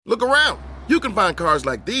Look around. You can find cars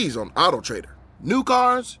like these on AutoTrader. New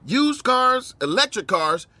cars, used cars, electric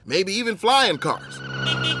cars, maybe even flying cars.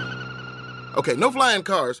 Okay, no flying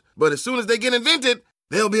cars, but as soon as they get invented,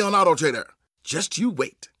 they'll be on AutoTrader. Just you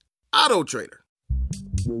wait. AutoTrader.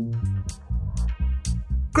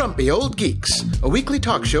 Grumpy Old Geeks, a weekly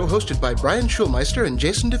talk show hosted by Brian Schulmeister and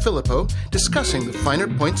Jason DeFilippo, discussing the finer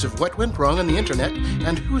points of what went wrong on the internet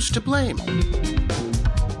and who's to blame.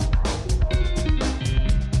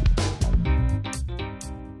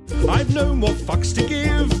 I've no more fucks to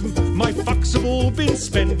give. My fucks have all been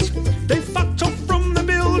spent. They fucked off from the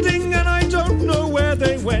building and I don't know where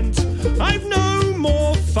they went. I've no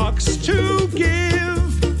more fucks to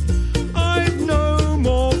give. I've no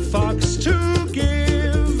more fucks to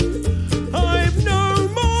give. I've no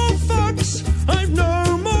more fucks. I've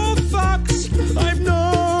no more fucks. I've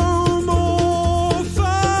no more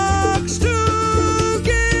fucks to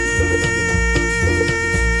give.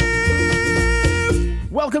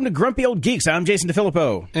 Welcome to Grumpy Old Geeks. I'm Jason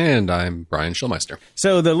DeFilippo. And I'm Brian Schulmeister.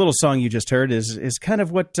 So the little song you just heard is kind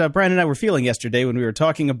of what Brian and I were feeling yesterday when we were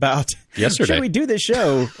talking about yesterday. Should we do this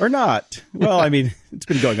show or not? Well, I mean, it's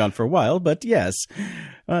been going on for a while, but yes.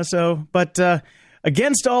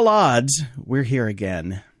 Against all odds, we're here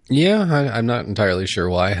again. Yeah, I'm not entirely sure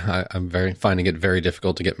why. I'm finding it very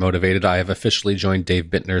difficult to get motivated. I have officially joined Dave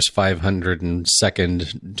Bittner's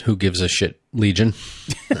 502nd Who Gives a Shit Legion.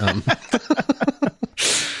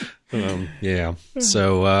 Yeah.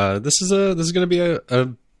 So this is going to be a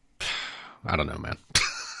I don't know, man.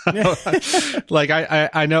 Like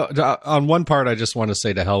I know on one part, I just want to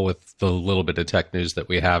say to hell with the little bit of tech news that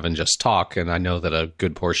we have and just talk. And I know that a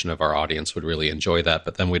good portion of our audience would really enjoy that.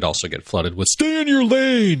 But then we'd also get flooded with stay in your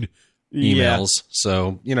lane emails. Yeah.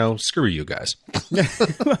 So, screw you guys.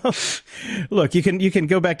 Well, look, you can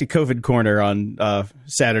go back to COVID Corner on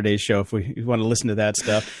Saturday's show if you want to listen to that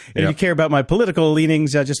stuff. And if you care about my political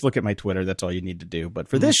leanings, just look at my Twitter. That's all you need to do. But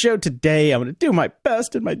for this show today, I'm going to do my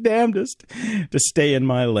best and my damnedest to stay in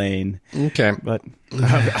my lane. Okay. But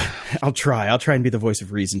I'll try. I'll try and be the voice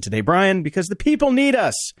of reason today, Brian, because the people need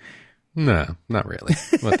us. No, not really.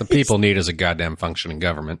 What the people need is a goddamn functioning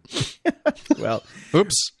government. Well,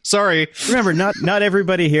 oops, sorry. Remember, not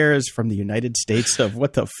everybody here is from the United States of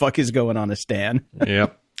what the fuck is going on, Stan.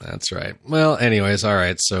 Yep, that's right. Well, anyways, all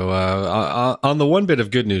right. So on the one bit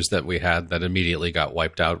of good news that we had that immediately got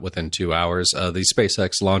wiped out within 2 hours, the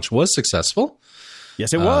SpaceX launch was successful.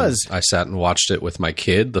 Yes, it was. I sat and watched it with my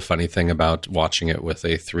kid. The funny thing about watching it with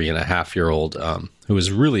a 3.5-year-old who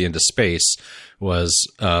was really into space was...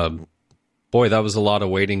 boy, that was a lot of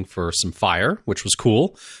waiting for some fire, which was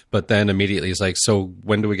cool. But then immediately he's like, so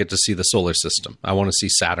when do we get to see the solar system? I want to see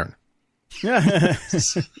Saturn.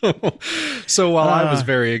 So while I was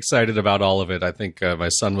very excited about all of it, I think my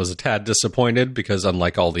son was a tad disappointed because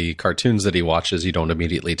unlike all the cartoons that he watches, you don't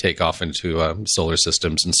immediately take off into solar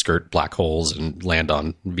systems and skirt black holes and land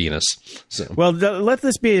on Venus. So. Well, let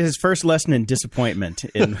this be his first lesson in disappointment.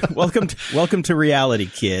 Welcome to reality,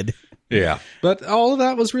 kid. Yeah, but all of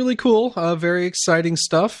that was really cool. Very exciting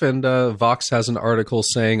stuff. And Vox has an article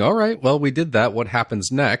saying, all right, well, we did that. What happens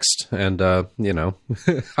next? And,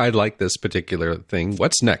 I like this particular thing.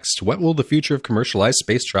 What's next? What will the future of commercialized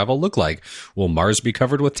space travel look like? Will Mars be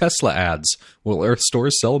covered with Tesla ads? Will Earth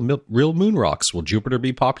stores sell real moon rocks? Will Jupiter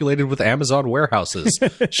be populated with Amazon warehouses?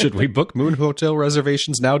 Should we book moon hotel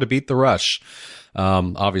reservations now to beat the rush?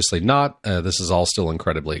 Obviously not. This is all still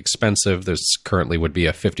incredibly expensive. There's currently would be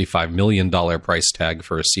a $55 million price tag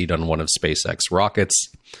for a seat on one of SpaceX rockets.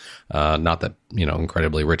 Not that,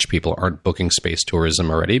 incredibly rich people aren't booking space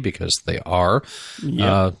tourism already because they are.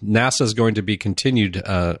 Yep. NASA is going to be continued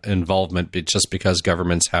involvement just because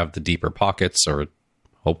governments have the deeper pockets, or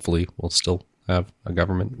hopefully we'll still have a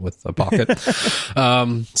government with a pocket.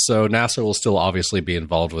 So NASA will still obviously be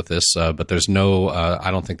involved with this, but there's no, I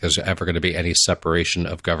don't think there's ever going to be any separation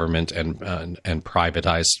of government and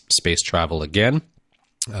privatized space travel again.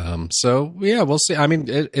 So yeah, we'll see. I mean,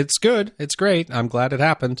 it's good. It's great. I'm glad it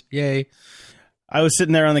happened. Yay. I was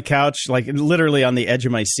sitting there on the couch, like literally on the edge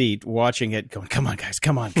of my seat, watching it, going, come on, guys,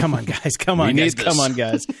 come on, guys, come on, guys, come on,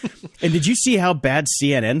 guys. And did you see how bad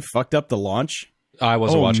CNN fucked up the launch? I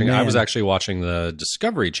wasn't watching. Man. I was actually watching the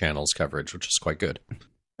Discovery Channel's coverage, which is quite good.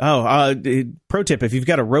 Pro tip, if you've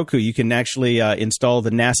got a Roku, you can actually install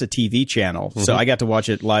the NASA TV channel. Mm-hmm. So I got to watch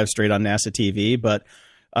it live straight on NASA TV. But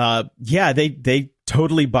they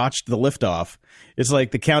totally botched the liftoff. It's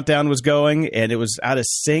like the countdown was going and it was out of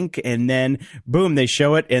sync, and then boom, they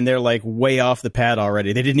show it and they're like way off the pad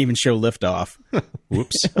already. They didn't even show liftoff.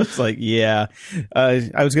 Whoops. It's like, yeah.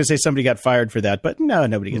 I was going to say somebody got fired for that, but no,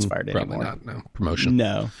 nobody gets fired Probably anymore. Not. No promotion.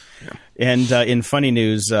 No. Yeah. And in funny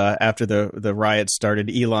news, after the riots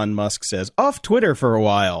started, Elon Musk says, off Twitter for a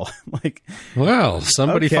while. Like, well,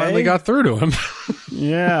 somebody okay. finally got through to him.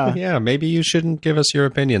 Yeah. Yeah, maybe you shouldn't give us your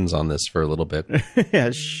opinions on this for a little bit.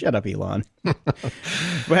 Yeah, shut up, Elon.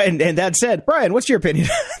 And that said, Brian, what's your opinion?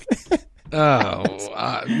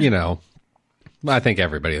 I think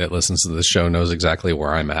everybody that listens to this show knows exactly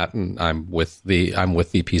where I'm at, and I'm with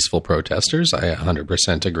the peaceful protesters. I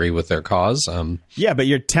 100% agree with their cause. Yeah, but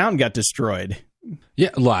your town got destroyed. Yeah,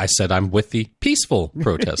 well, I said I'm with the peaceful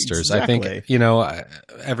protesters. Exactly. I think,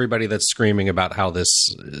 everybody that's screaming about how this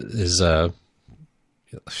is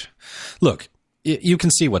look, you can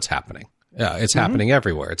see what's happening. It's happening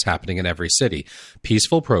everywhere. It's happening in every city.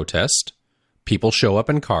 Peaceful protest. People show up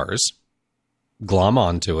in cars, glom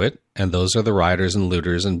onto it, and those are the rioters and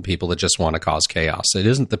looters and people that just want to cause chaos. It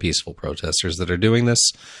isn't the peaceful protesters that are doing this.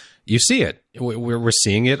 You see it. We're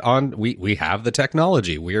seeing it on. We have the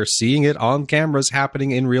technology. We are seeing it on cameras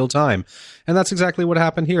happening in real time, and that's exactly what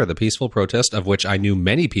happened here. The peaceful protest, of which I knew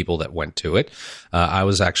many people that went to it. I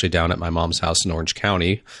was actually down at my mom's house in Orange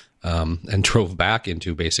County. And drove back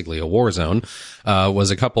into basically a war zone,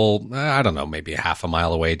 was a couple, I don't know, maybe a half a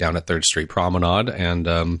mile away down at 3rd Street Promenade. And,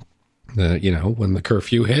 when the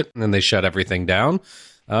curfew hit and then they shut everything down,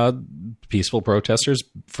 peaceful protesters,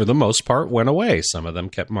 for the most part, went away. Some of them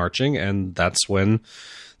kept marching, and that's when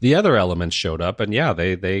the other elements showed up. And yeah,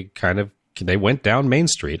 they went down Main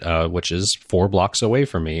Street, which is 4 blocks away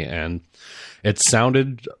from me. And it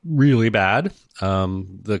sounded really bad.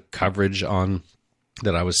 The coverage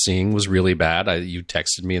that I was seeing was really bad. You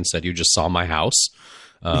texted me and said you just saw my house.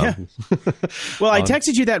 Yeah. Well, I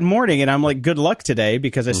texted you that morning, and I'm like, good luck today,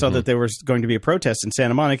 because I saw that there was going to be a protest in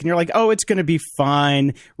Santa Monica, and you're like, oh, it's going to be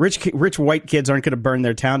fine. Rich white kids aren't going to burn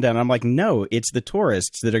their town down. I'm like, no, it's the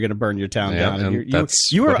tourists that are going to burn your town down. And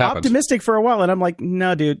you were optimistic for a while, and I'm like,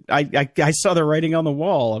 no, dude, I saw the writing on the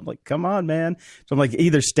wall. I'm like, come on, man. So I'm like,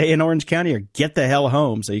 either stay in Orange County or get the hell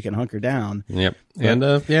home so you can hunker down. Yep.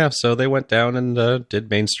 And so they went down and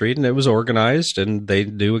did Main Street, and it was organized, and they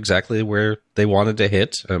knew exactly where they wanted to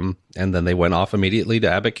hit. And then they went off immediately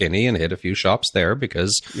to Abercrombie and hit a few shops there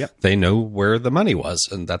because they know where the money was,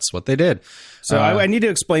 and that's what they did. So I need to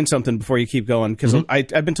explain something before you keep going, because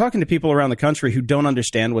I've been talking to people around the country who don't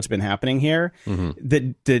understand what's been happening here.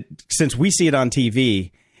 That since we see it on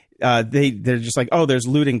TV, they're just like, oh, there's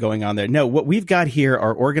looting going on there. No, what we've got here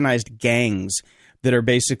are organized gangs that are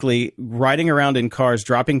basically riding around in cars,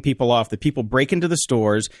 dropping people off. The people break into the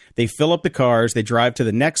stores, they fill up the cars, they drive to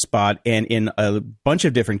the next spot, and in a bunch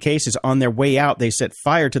of different cases, on their way out, they set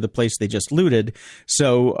fire to the place they just looted.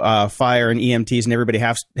 So fire and EMTs and everybody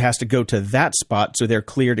has to go to that spot, so they're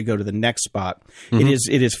clear to go to the next spot.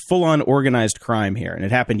 It is full-on organized crime here, and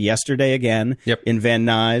it happened yesterday again in Van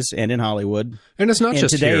Nuys and in Hollywood. And it's not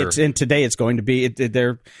just today. here. Today it's going to be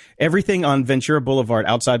everything on Ventura Boulevard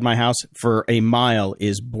outside my house for a mile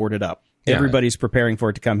is boarded up. Yeah. Everybody's preparing for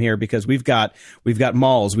it to come here because we've got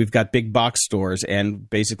malls, we've got big box stores, and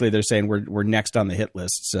basically they're saying we're next on the hit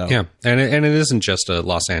list. So yeah, and it isn't just a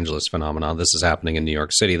Los Angeles phenomenon. This is happening in New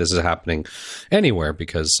York City. This is happening anywhere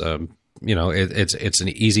because it's an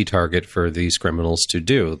easy target for these criminals to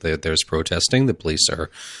do. There's protesting. The police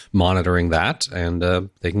are monitoring that, and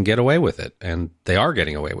they can get away with it. And they are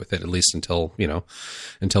getting away with it, at least until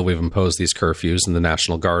we've imposed these curfews and the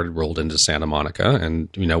National Guard rolled into Santa Monica. And,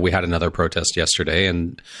 we had another protest yesterday,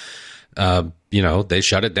 and, they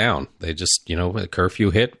shut it down. They just, a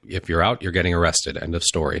curfew hit. If you're out, you're getting arrested. End of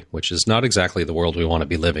story, which is not exactly the world we want to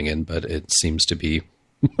be living in, but it seems to be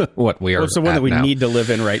what we are. Well, it's the one that we now. need to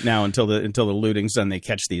live in right now until the looting's done. They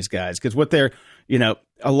catch these guys, because what they're,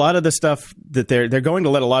 a lot of the stuff that they're going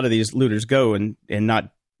to let a lot of these looters go and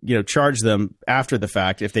not charge them after the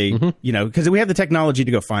fact if they because we have the technology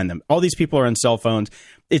to go find them. All these people are on cell phones.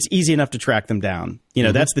 It's easy enough to track them down.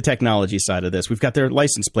 That's the technology side of this. We've got their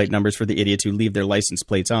license plate numbers for the idiots who leave their license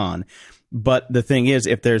plates on. But the thing is,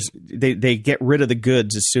 if they get rid of the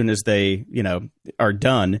goods as soon as they are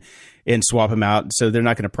done and swap them out, so they're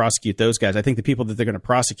not going to prosecute those guys. I think the people that they're going to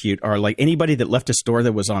prosecute are like anybody that left a store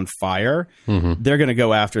that was on fire. They're going to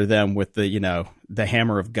go after them with the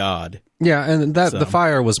hammer of God. Yeah, and the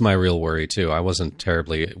fire was my real worry too. I wasn't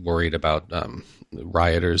terribly worried about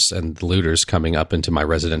rioters and looters coming up into my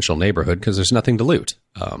residential neighborhood because there's nothing to loot.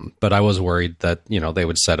 But I was worried that, they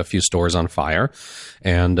would set a few stores on fire,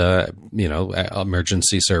 and,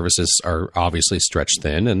 emergency services are obviously stretched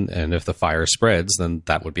thin. And if the fire spreads, then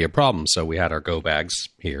that would be a problem. So we had our go bags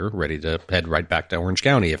here ready to head right back to Orange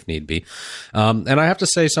County if need be. And I have to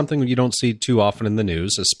say something you don't see too often in the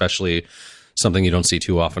news, especially something you don't see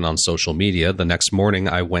too often on social media. The next morning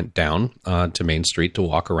I went down to Main Street to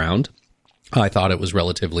walk around. I thought it was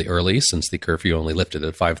relatively early since the curfew only lifted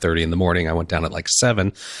at 5:30 in the morning. I went down at like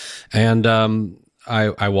 7, and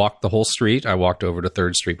I walked the whole street. I walked over to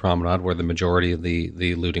 3rd Street Promenade where the majority of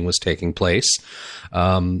the looting was taking place.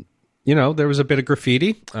 There was a bit of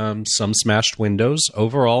graffiti, some smashed windows.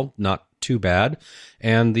 Overall, not too bad.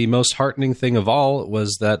 And the most heartening thing of all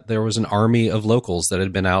was that there was an army of locals that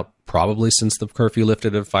had been out probably since the curfew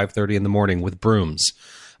lifted at 5:30 in the morning with brooms.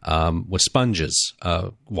 With sponges,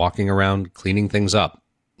 walking around, cleaning things up.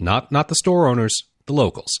 Not the store owners, the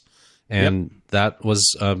locals. And that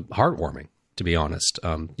was heartwarming, to be honest.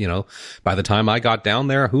 By the time I got down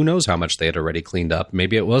there, who knows how much they had already cleaned up.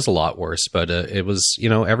 Maybe it was a lot worse, but it was,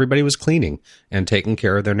 everybody was cleaning and taking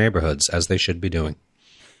care of their neighborhoods as they should be doing.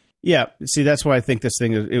 Yeah, see, that's why I think this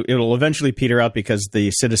thing, it'll eventually peter out because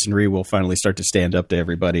the citizenry will finally start to stand up to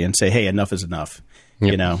everybody and say, hey, enough is enough.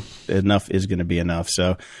 Yep. Enough is going to be enough.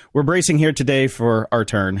 So we're bracing here today for our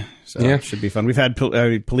turn. So it should be fun. We've had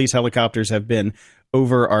police helicopters have been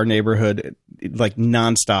over our neighborhood like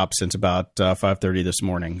nonstop since about 5:30 this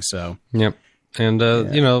morning. So yep. And,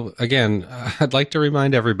 again, I'd like to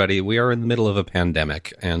remind everybody we are in the middle of a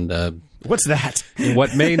pandemic, and what's that?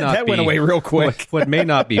 What may not that went away real quick. What may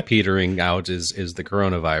not be petering out is the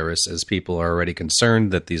coronavirus, as people are already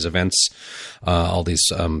concerned that these events, all these,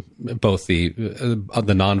 both the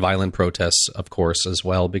nonviolent protests, of course, as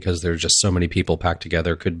well, because there's just so many people packed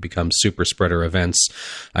together, could become super spreader events.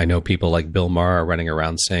 I know people like Bill Maher are running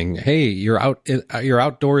around saying, "Hey, you're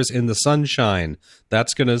outdoors in the sunshine.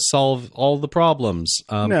 That's going to solve all the problems."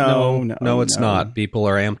 No, it's not. People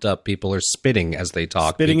are amped up. People are spitting as they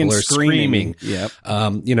talk. Spitting people and are screaming. Yep.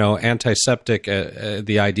 Antiseptic.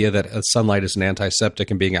 The idea that sunlight is an antiseptic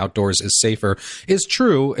and being outdoors is safer is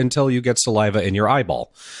true until you get saliva in your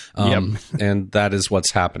eyeball. And that is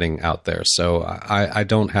what's happening out there. So I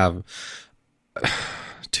don't have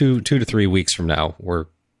 2 to 3 weeks from now.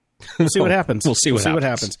 We'll see what happens. We'll see what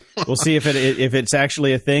happens. We'll see if it's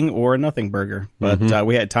actually a thing or a nothing burger. But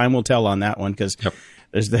time will tell on that one because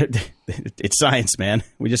it's science, man.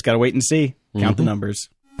 We just got to wait and see. Count the numbers.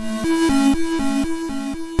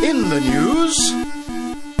 In the news,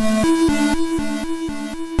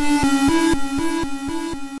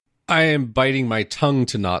 I am biting my tongue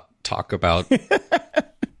to not talk about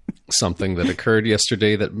something that occurred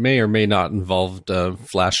yesterday that may or may not involve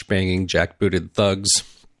flash-banging, jackbooted thugs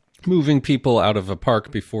moving people out of a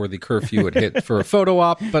park before the curfew had hit for a photo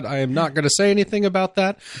op, but I am not going to say anything about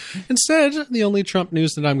that. Instead, the only Trump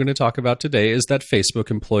news that I'm going to talk about today is that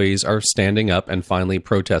Facebook employees are standing up and finally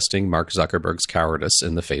protesting Mark Zuckerberg's cowardice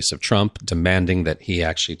in the face of Trump, demanding that he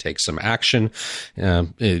actually take some action,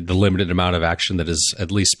 the limited amount of action that is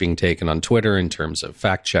at least being taken on Twitter in terms of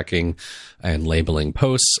fact-checking and labeling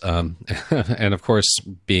posts. And of course,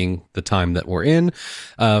 being the time that we're in,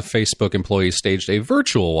 Facebook employees staged a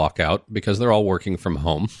virtual walkout because they're all working from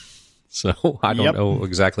home. So I don't know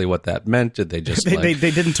exactly what that meant. Did they just they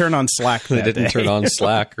didn't turn on Slack? They didn't turn on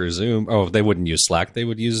Slack or Zoom. Oh, they wouldn't use Slack. They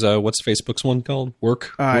would use what's Facebook's one called?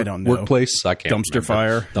 I don't know. Workplace. I can't. Dumpster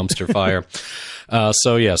fire. Dumpster fire.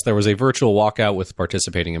 So yes, there was a virtual walkout with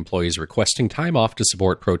participating employees requesting time off to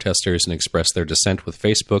support protesters and express their dissent with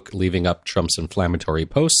Facebook, leaving up Trump's inflammatory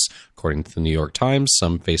posts. According to the New York Times,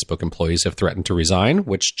 some Facebook employees have threatened to resign,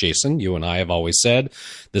 which, Jason, you and I have always said,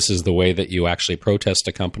 this is the way that you actually protest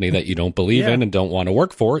a company that you don't believe in and don't want to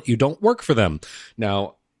work for. You don't work for them.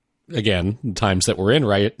 Now, again, the times that we're in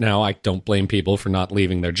right now, I don't blame people for not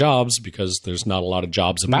leaving their jobs because there's not a lot of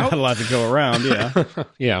jobs about. Not a lot to go around, yeah.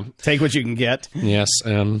 Yeah. Take what you can get. Yes.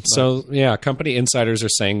 Company insiders are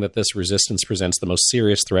saying that this resistance presents the most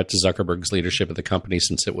serious threat to Zuckerberg's leadership of the company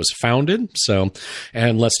since it was founded. So,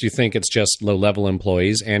 and lest you think it's just low-level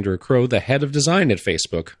employees, Andrew Crow, the head of design at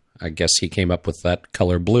Facebook, I guess he came up with that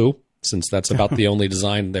color blue, since that's about the only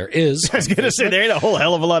design there is. I was going to say, there ain't a whole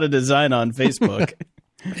hell of a lot of design on Facebook.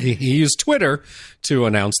 He used Twitter to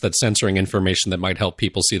announce that censoring information that might help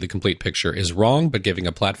people see the complete picture is wrong, but giving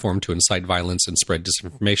a platform to incite violence and spread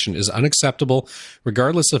disinformation is unacceptable.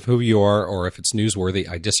 Regardless of who you are or if it's newsworthy,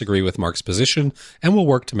 I disagree with Mark's position and will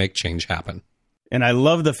work to make change happen. And I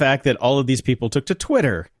love the fact that all of these people took to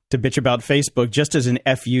Twitter to bitch about Facebook just as an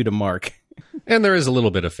FU to Mark. And there is a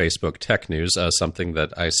little bit of Facebook tech news, something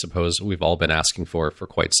that I suppose we've all been asking for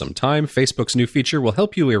quite some time. Facebook's new feature will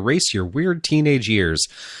help you erase your weird teenage years.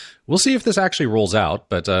 We'll see if this actually rolls out,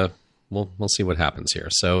 but we'll see what happens here.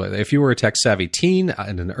 So if you were a tech-savvy teen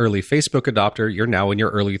and an early Facebook adopter, you're now in your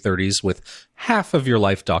early 30s with half of your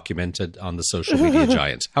life documented on the social media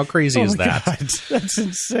giant. How crazy is that? God, that's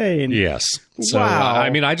insane. Yes. So, wow. I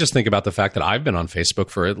mean, I just think about the fact that I've been on Facebook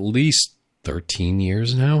for at least 13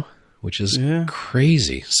 years now, which is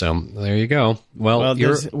crazy. So there you go. Well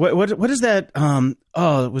what is that?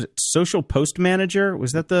 Was it Social Post Manager?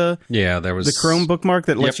 Was that there was the Chrome bookmark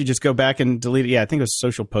that lets you just go back and delete it? Yeah, I think it was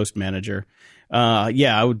Social Post Manager. I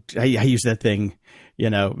use that thing,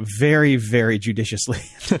 very, very judiciously.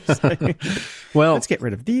 Well, let's get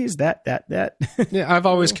rid of these, that. Yeah, I've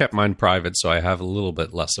always kept mine private, so I have a little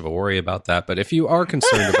bit less of a worry about that. But if you are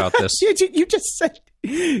concerned about this, you just said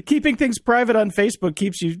keeping things private on Facebook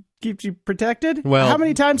keeps you protected. Well, how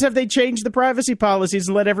many times have they changed the privacy policies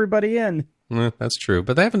and let everybody in? That's true,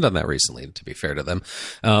 but they haven't done that recently, to be fair to them.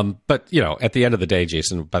 But, at the end of the day,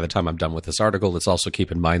 Jason, by the time I'm done with this article, let's also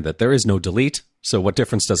keep in mind that there is no delete. So what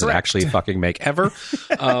difference does it actually fucking make ever?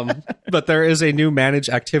 But there is a new manage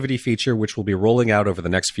activity feature which will be rolling out over the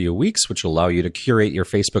next few weeks, which will allow you to curate your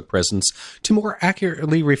Facebook presence to more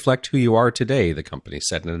accurately reflect who you are today, the company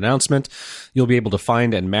said in an announcement. You'll be able to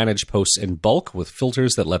find and manage posts in bulk with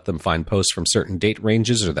filters that let them find posts from certain date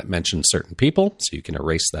ranges or that mention certain people. So you can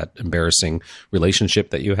erase that embarrassing relationship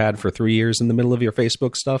that you had for 3 years in the middle of your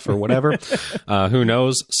Facebook stuff or whatever. Who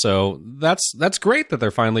knows? So that's great that they're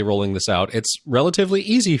finally rolling this out. It's relatively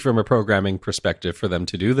easy from a programming perspective for them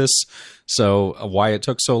to do this. So why it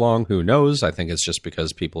took so long, who knows? I think it's just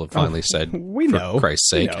because people have finally said, we know. For Christ's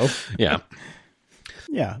sake. Yeah.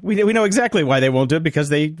 Yeah. We know exactly why they won't do it, because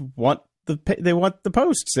they want the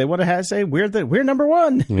posts. They want to say we're number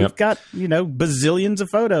one. Yep. We've got, bazillions of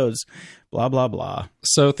photos, blah, blah, blah.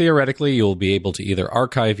 So theoretically, you'll be able to either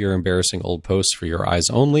archive your embarrassing old posts for your eyes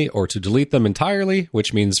only or to delete them entirely,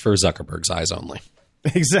 which means for Zuckerberg's eyes only.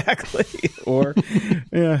 Exactly. Or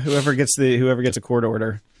whoever gets a court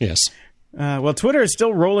order. Yes. Well, Twitter is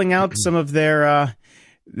still rolling out some of they're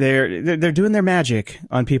doing their magic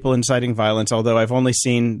on people inciting violence, although I've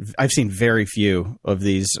seen very few of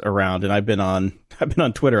these around, and I've been on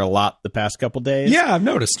Twitter a lot the past couple days. Yeah, I've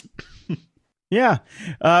noticed. Yeah.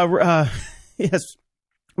 Yes.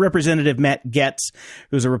 Representative Matt Getz,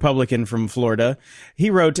 who's a Republican from Florida, he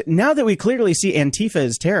wrote, "Now that we clearly see Antifa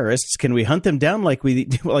as terrorists, can we hunt them down like we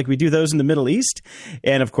do those in the Middle East?"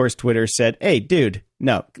 And of course, Twitter said, "Hey, dude,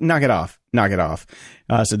 no, knock it off.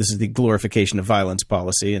 So this is the glorification of violence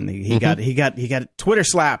policy, and he got Twitter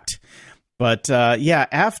slapped. But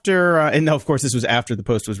after and no, of course, this was after the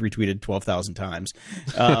post was retweeted 12,000 times.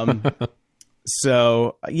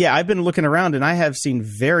 So, I've been looking around and I have seen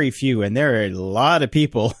very few, and there are a lot of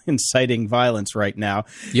people inciting violence right now.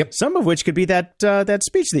 Yep. Some of which could be that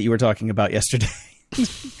speech that you were talking about yesterday.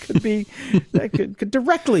 could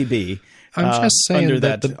directly be. I'm just saying under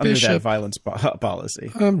that that violence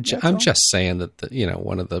policy. I'm just saying that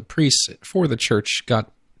one of the priests for the church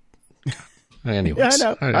got. Anyways,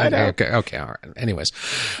 yeah, I know. Okay, all right. Anyways,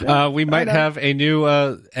 we might have a new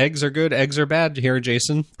eggs are good, eggs are bad here,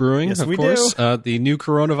 Jason, brewing. Yes, of we course. do. The new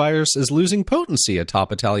coronavirus is losing potency, a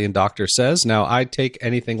top Italian doctor says. Now, I'd take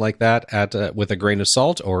anything like that with a grain of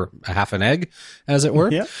salt or a half an egg, as it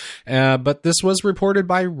were. Yeah. But this was reported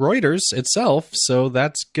by Reuters itself, so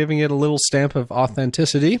that's giving it a little stamp of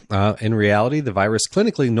authenticity. In reality, the virus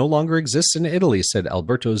clinically no longer exists in Italy, said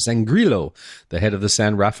Alberto Zangrillo, the head of the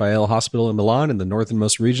San Raffaele Hospital in Milan, in the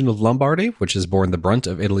northernmost region of Lombardy, which has borne the brunt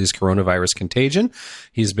of Italy's coronavirus contagion.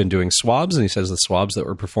 He's been doing swabs, and he says the swabs that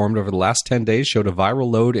were performed over the last 10 days showed a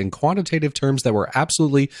viral load in quantitative terms that were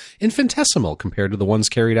absolutely infinitesimal compared to the ones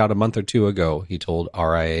carried out a month or two ago, he told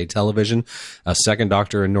RIA Television. A second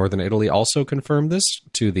doctor in northern Italy also confirmed this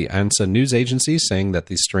to the ANSA news agency, saying that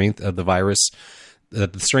the strength that the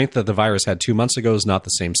virus had 2 months ago is not the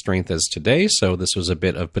same strength as today. So this was a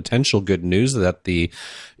bit of potential good news that the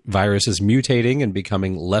virus is mutating and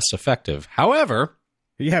becoming less effective. However...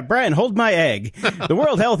 Yeah, Brian, hold my egg. The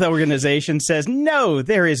World Health Organization says, no,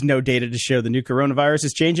 there is no data to show the new coronavirus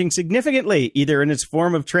is changing significantly, either in its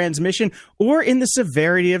form of transmission or in the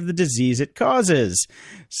severity of the disease it causes.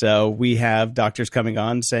 So we have doctors coming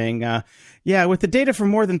on saying, with the data from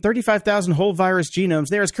more than 35,000 whole virus genomes,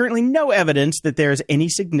 there is currently no evidence that there is any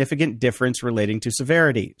significant difference relating to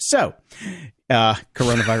severity. So,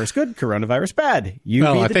 coronavirus good, coronavirus bad.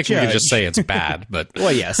 I think we can just say it's bad, but...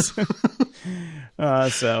 Well, yes.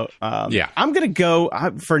 I'm going to go,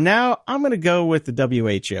 for now, I'm going to go with the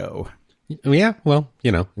WHO. Yeah, well,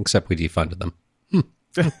 except we defunded them.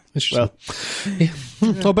 Well, yeah.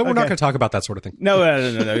 Oh, but we're not going to talk about that sort of thing.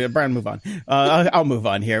 No. Brian, move on. I'll move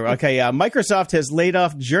on here. Okay, Microsoft has laid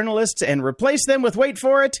off journalists and replaced them with, wait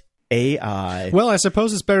for it, AI. Well, I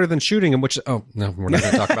suppose it's better than shooting them, which... Oh, no, we're not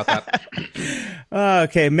going to talk about that.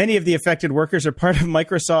 Okay, many of the affected workers are part of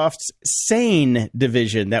Microsoft's SANE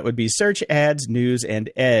division. That would be Search, Ads, News, and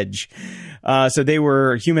Edge. So they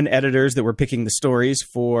were human editors that were picking the stories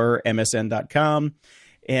for MSN.com.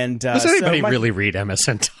 And does anybody really read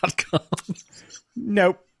MSN.com?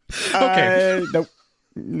 Nope. Okay.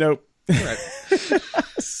 Nope. All right.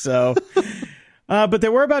 So, but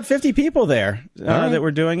there were about 50 people there that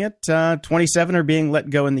were doing it. 27 are being let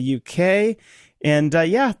go in the UK. And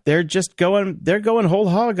they're just going whole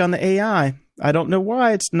hog on the AI. I don't know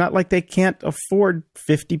why. It's not like they can't afford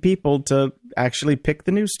 50 people to actually pick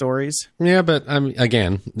the news stories. Yeah, but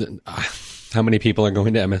again, how many people are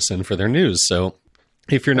going to MSN for their news? So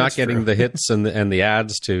if you're not getting the hits and the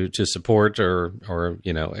ads to support, or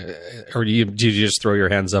do you just throw your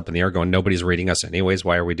hands up in the air going, nobody's reading us anyways,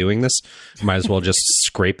 why are we doing this? Might as well just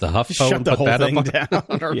scrape the HuffPo and put that up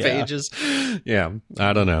on our pages. Yeah,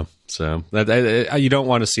 I don't know. So you don't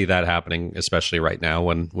want to see that happening, especially right now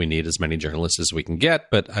when we need as many journalists as we can get.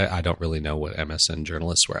 But I don't really know what MSN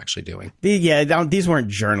journalists were actually doing. These weren't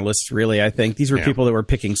journalists, really. I think these were people that were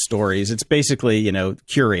picking stories. It's basically,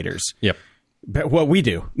 curators. Yep. But what we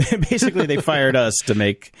do, basically, they fired us to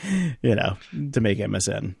make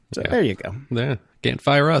MSN. So there you go. Yeah, can't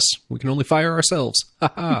fire us. We can only fire ourselves.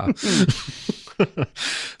 Ha ha.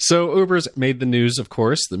 So Uber's made the news, of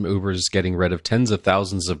course. The Uber's getting rid of tens of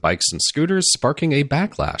thousands of bikes and scooters, sparking a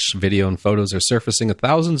backlash. Video and photos are surfacing of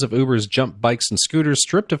thousands of Uber's jump bikes and scooters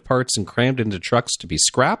stripped of parts and crammed into trucks to be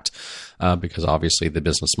scrapped, because obviously the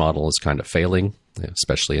business model is kind of failing,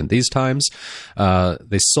 especially in these times.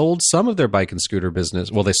 They sold some of their bike and scooter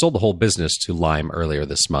business. Well, they sold the whole business to Lime earlier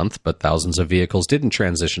this month, but thousands of vehicles didn't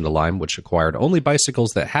transition to Lime, which acquired only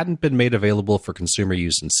bicycles that hadn't been made available for consumer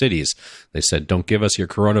use in cities. They said, don't give us your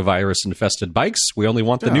coronavirus-infested bikes. We only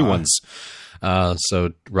want the new ones.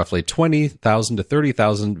 So roughly 20,000 to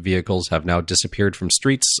 30,000 vehicles have now disappeared from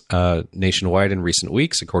streets nationwide in recent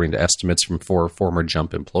weeks, according to estimates from 4 former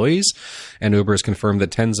Jump employees. And Uber has confirmed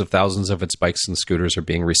that tens of thousands of its bikes and scooters are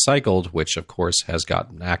being recycled, which, of course, has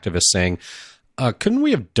gotten activists saying, couldn't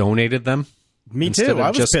we have donated them? Me too. I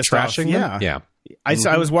was just pissed trashing off. them? Yeah.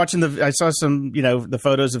 I was watching I saw some, the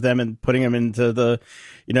photos of them and putting them into the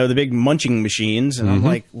big munching machines. And I'm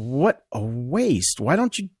like, what a waste. Why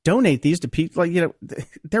don't you donate these to people? Like,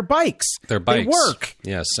 they're bikes. They're bikes. They work.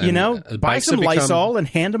 Yes. Buy some Lysol and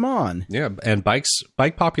hand them on. Yeah. And bike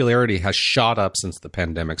popularity has shot up since the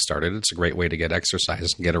pandemic started. It's a great way to get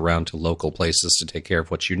exercise and get around to local places to take care of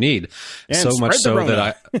what you need. And so much so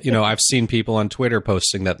that I've seen people on Twitter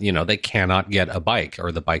posting that, they cannot get a bike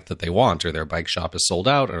or the bike that they want, or their bike shop is sold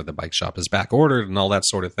out, or the bike shop is back ordered, and all that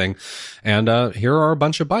sort of thing. And here are a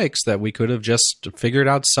bunch of bikes that we could have just figured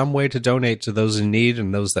out some way to donate to those in need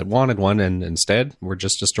and those that wanted one, and instead we're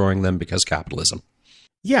just destroying them because capitalism.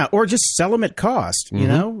 Yeah, or just sell them at cost.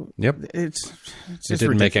 Yep. It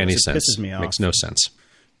didn't make any sense. Pisses me off. Makes no sense.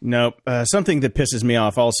 Nope. Something that pisses me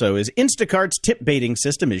off also is Instacart's tip baiting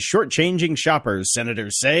system is shortchanging shoppers,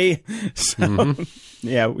 senators say. So,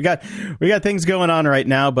 yeah, we got things going on right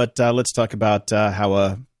now, but let's talk about how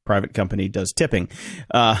a private company does tipping.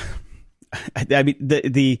 I mean,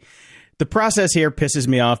 the process here pisses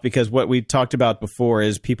me off because what we talked about before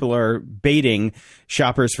is people are baiting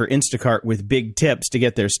shoppers for Instacart with big tips to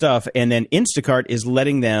get their stuff, and then Instacart is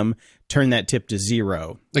letting them turn that tip to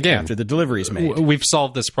zero again after the delivery is made. We've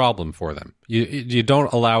solved this problem for them. You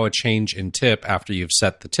don't allow a change in tip after you've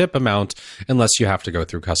set the tip amount unless you have to go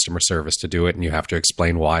through customer service to do it, and you have to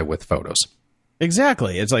explain why with photos.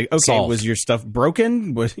 Exactly. It's like, okay, Solved. Was your stuff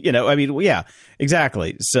broken? Yeah,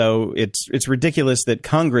 exactly. So it's ridiculous that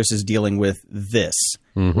Congress is dealing with this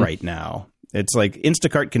right now. It's like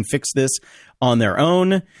Instacart can fix this on their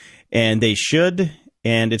own, and they should,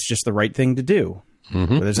 and it's just the right thing to do.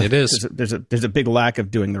 It is. There's a big lack of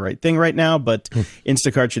doing the right thing right now, but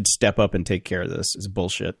Instacart should step up and take care of this. It's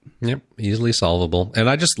bullshit. Yep, easily solvable. And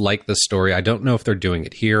I just like this story. I don't know if they're doing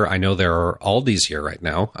it here. I know there are Aldis here right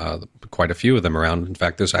now, quite a few of them around. In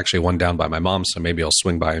fact, there's actually one down by my mom, so maybe I'll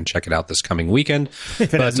swing by and check it out this coming weekend.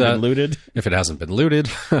 If it hasn't been looted. If it hasn't been looted.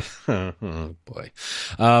 Oh, boy.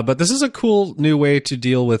 But this is a cool new way to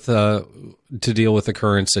deal with to deal with the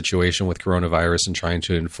current situation with coronavirus and trying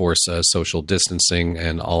to enforce social distancing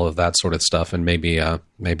and all of that sort of stuff, and maybe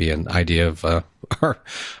an idea of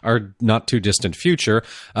our not too distant future,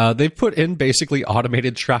 they've put in basically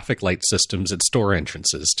automated traffic light systems at store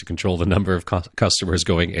entrances to control the number of customers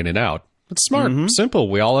going in and out. It's smart, simple.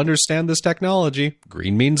 We all understand this technology.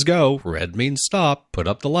 Green means go, red means stop, put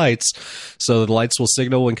up the lights. So the lights will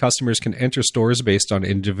signal when customers can enter stores based on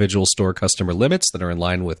individual store customer limits that are in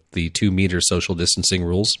line with the 2-meter social distancing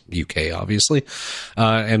rules, UK obviously,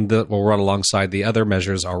 and will run alongside the other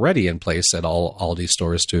measures already in place at all Aldi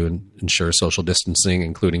stores to ensure social distancing,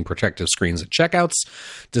 including protective screens at checkouts,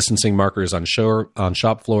 distancing markers on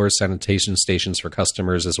shop floors, sanitation stations for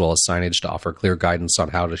customers, as well as signage to offer clear guidance on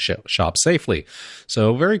how to shop safely.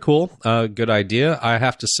 So very cool. Good idea. I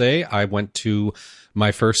have to say, I went to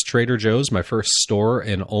my first Trader Joe's, my first store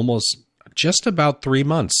in just about 3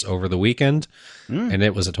 months over the weekend, and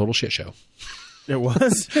it was a total shit show. It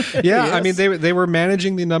was? Yeah, yes. I mean, they were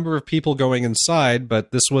managing the number of people going inside,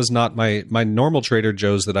 but this was not my normal Trader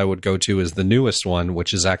Joe's that I would go to is the newest one,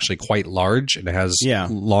 which is actually quite large and has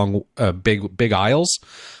long, big aisles.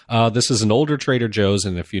 This is an older Trader Joe's,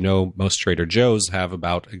 and if you know, most Trader Joe's have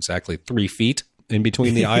about exactly 3 feet in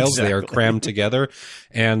between the aisles. Exactly. They are crammed together,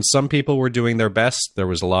 and some people were doing their best. There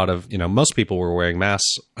was a lot of, most people were wearing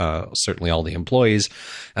masks, certainly all the employees.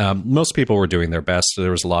 Most people were doing their best.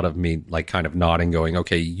 There was a lot of me kind of nodding, going,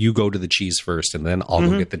 okay, you go to the cheese first, and then I'll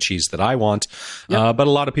go get the cheese that I want. Yep. But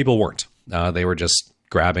a lot of people weren't. They were just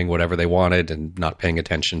grabbing whatever they wanted and not paying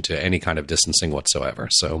attention to any kind of distancing whatsoever.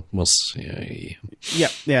 So we'll see. Yeah,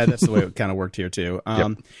 that's the way it kind of worked here too.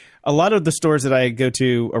 A lot of the stores that I go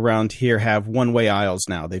to around here have one-way aisles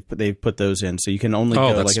now. They've put those in, so you can only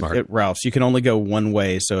go at Ralph's. You can only go one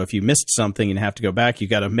way. So if you missed something and have to go back, you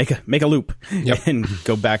got to make a loop and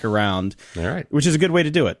go back around. All right, which is a good way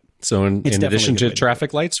to do it. So in addition to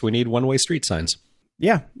traffic lights, we need one-way street signs.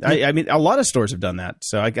 Yeah, I mean, a lot of stores have done that,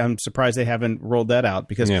 so I'm surprised they haven't rolled that out,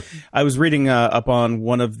 because I was reading up on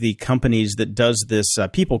one of the companies that does this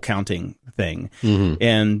people counting thing,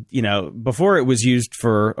 and before it was used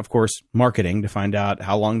for, of course, marketing to find out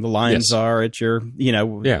how long the lines are at your, you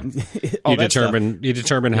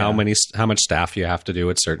determine how much staff you have to do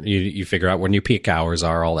at certain. You figure out when your peak hours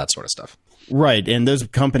are, all that sort of stuff. Right, and those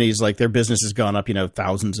companies, their business has gone up,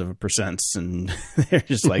 thousands of percents, and they're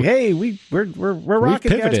just like, "Hey, we're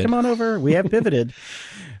rocking, guys! Come on over. We have pivoted."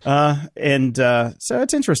 So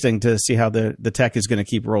it's interesting to see how the tech is going to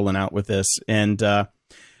keep rolling out with this, and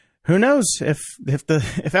who knows if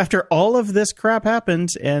after all of this crap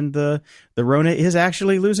happens and the Rona is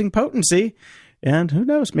actually losing potency, and who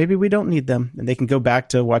knows, maybe we don't need them, and they can go back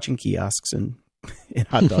to watching kiosks and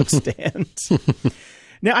hot dog stands.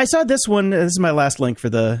 Now, I saw this one. This is my last link for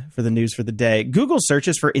the news for the day. Google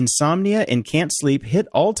searches for insomnia and can't sleep hit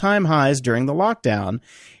all-time highs during the lockdown.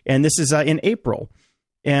 And this is in April,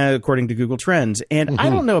 according to Google Trends. And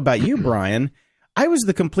I don't know about you, Brian. I was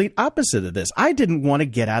the complete opposite of this. I didn't want to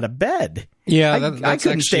get out of bed. Yeah, I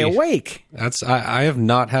couldn't stay awake. I have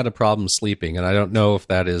not had a problem sleeping, and I don't know if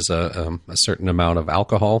that is a certain amount of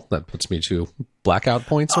alcohol that puts me to blackout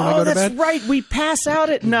points when I go to bed. That's right. We pass out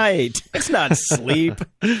at night. It's not sleep.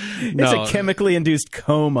 It's a chemically induced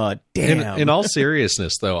coma. Damn. In all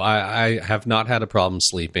seriousness, though, I have not had a problem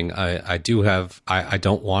sleeping. I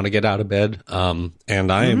don't want to get out of bed,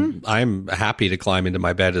 and I'm happy to climb into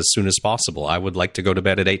my bed as soon as possible. I would like to go to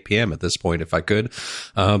bed at 8 p.m. at this point if I could,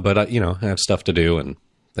 but I have stuff to do and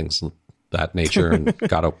things of that nature, and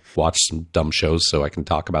gotta watch some dumb shows so I can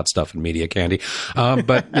talk about stuff in media candy.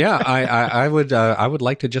 But yeah, I would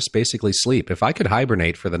like to just basically sleep. If I could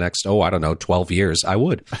hibernate for the next 12 years, I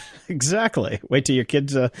would. Exactly. Wait till your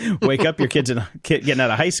kids wake up. Your kids getting out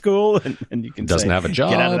of high school, and you can have a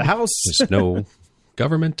job. Get out of the house. There's no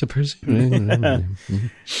government to pursue.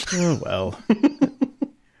 Oh well.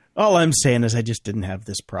 All I'm saying is I just didn't have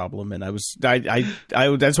this problem, and I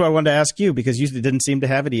that's why I wanted to ask you, because you didn't seem to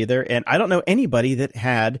have it either, and I don't know anybody that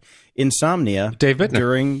had insomnia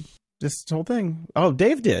during this whole thing. Oh,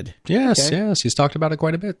 Dave did. Yes, he's talked about it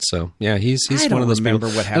quite a bit. So yeah, he's one of those people.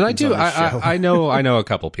 What happened? And I do. I know a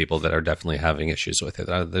couple people that are definitely having issues with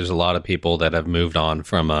it. There's a lot of people that have moved on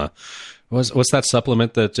from What's that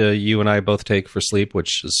supplement that you and I both take for sleep,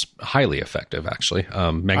 which is highly effective, actually?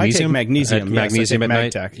 Magnesium? I take magnesium. Magnesium at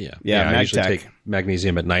night? Yeah, I usually take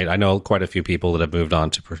magnesium at night. I know quite a few people that have moved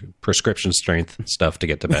on to prescription strength stuff to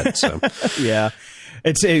get to bed. So yeah.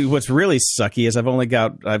 What's really sucky is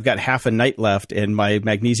I've got half a night left, and my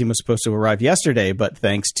magnesium was supposed to arrive yesterday, but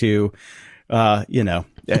thanks to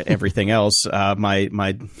everything else,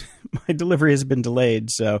 my my delivery has been delayed.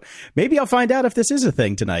 So maybe I'll find out if this is a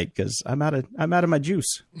thing tonight because I'm out of my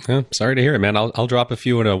juice. Sorry to hear it, man. I'll drop a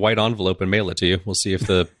few in a white envelope and mail it to you. We'll see if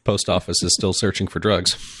the post office is still searching for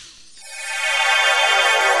drugs.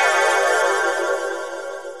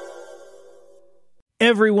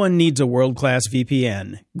 Everyone needs a world-class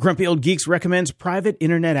VPN. Grumpy Old Geeks recommends private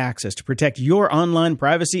internet access to protect your online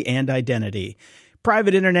privacy and identity.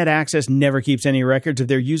 Private internet access never keeps any records of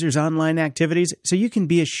their users' online activities, so you can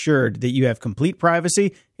be assured that you have complete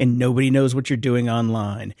privacy and nobody knows what you're doing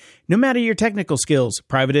online. No matter your technical skills,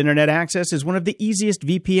 private internet access is one of the easiest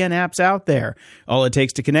VPN apps out there. All it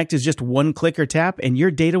takes to connect is just one click or tap, and your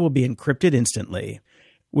data will be encrypted instantly.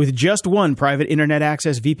 With just one private internet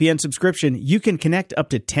access VPN subscription, you can connect up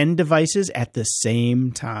to 10 devices at the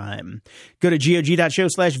same time. Go to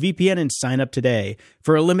GOG.show/VPN and sign up today.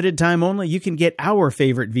 For a limited time only, you can get our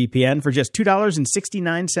favorite VPN for just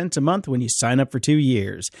 $2.69 a month when you sign up for 2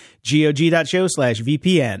 years.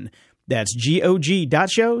 GOG.show/VPN. That's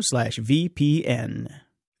GOG.show/VPN.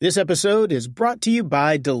 This episode is brought to you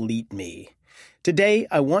by Delete Me. Today,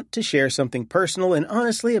 I want to share something personal and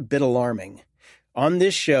honestly a bit alarming. On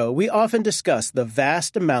this show, we often discuss the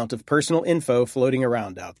vast amount of personal info floating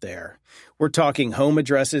around out there. We're talking home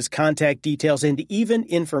addresses, contact details, and even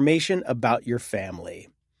information about your family.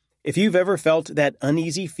 If you've ever felt that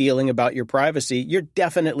uneasy feeling about your privacy, you're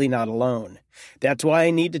definitely not alone. That's why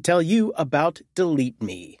I need to tell you about Delete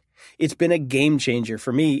Me. It's been a game changer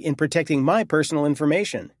for me in protecting my personal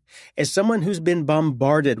information. As someone who's been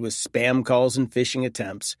bombarded with spam calls and phishing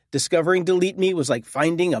attempts, discovering Delete Me was like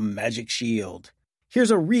finding a magic shield. Here's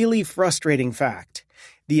a really frustrating fact.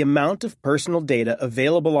 The amount of personal data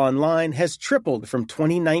available online has tripled from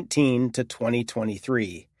 2019 to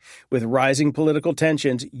 2023. With rising political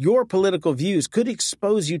tensions, your political views could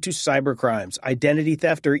expose you to cybercrimes, identity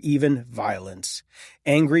theft, or even violence.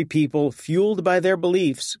 Angry people, fueled by their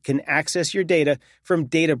beliefs, can access your data from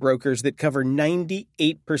data brokers that cover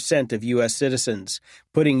 98% of U.S. citizens,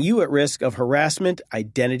 putting you at risk of harassment,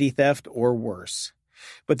 identity theft, or worse.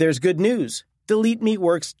 But there's good news. Delete Me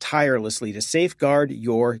works tirelessly to safeguard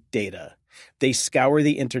your data. They scour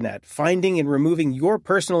the internet, finding and removing your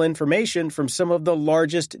personal information from some of the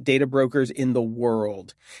largest data brokers in the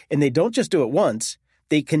world. And they don't just do it once,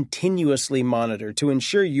 they continuously monitor to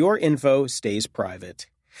ensure your info stays private.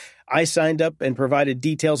 I signed up and provided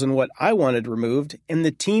details on what I wanted removed, and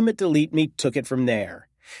the team at Delete Me took it from there.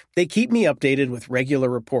 They keep me updated with regular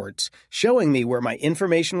reports, showing me where my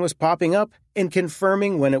information was popping up and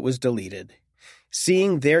confirming when it was deleted.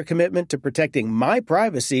 Seeing their commitment to protecting my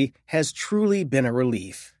privacy has truly been a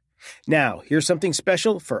relief. Now, here's something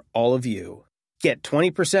special for all of you. Get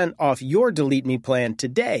 20% off your Delete Me plan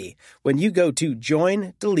today when you go to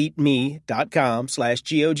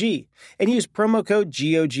joindeleteme.com/GOG and use promo code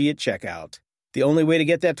GOG at checkout. The only way to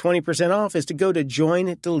get that 20% off is to go to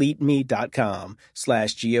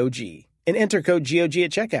joindeleteme.com/GOG and enter code GOG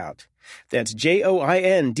at checkout. That's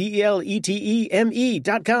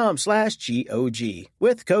joindeleteme.com/GOG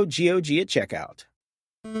with code GOG at checkout.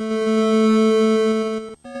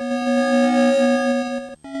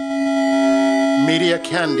 Media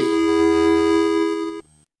Candy.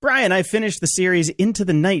 Brian, I finished the series Into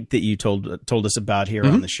the Night that you told us about here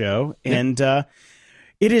on the show, and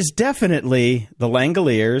it is definitely The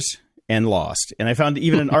Langoliers and Lost. And I found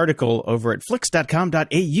even an article over at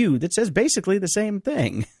flix.com.au that says basically the same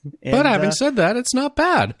thing. And, but having said that, it's not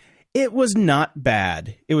bad. It was not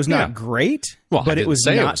bad. It was not great, but it was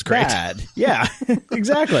not bad. Yeah,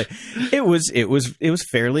 exactly. It was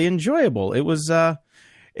fairly enjoyable. It was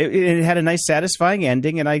it had a nice, satisfying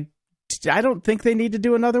ending, and I don't think they need to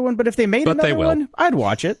do another one. But if they made another one, I'd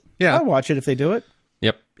watch it. Yeah, I'd watch it if they do it.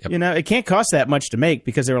 Yep. You know, it can't cost that much to make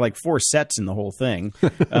because there were like 4 sets in the whole thing.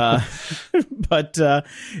 But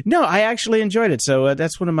no, I actually enjoyed it. So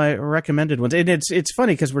that's one of my recommended ones. And it's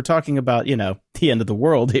funny because we're talking about, you know, the end of the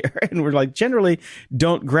world here. And we're like, generally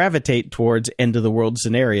don't gravitate towards end of the world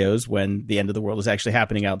scenarios when the end of the world is actually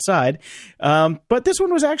happening outside. But this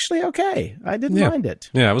one was actually okay. I didn't mind it.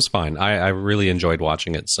 Yeah, it was fine. I really enjoyed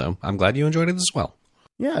watching it. So I'm glad you enjoyed it as well.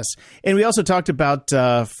 Yes. And we also talked about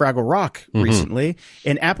Fraggle Rock recently,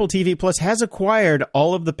 and Apple TV Plus has acquired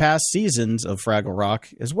all of the past seasons of Fraggle Rock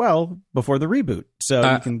as well before the reboot.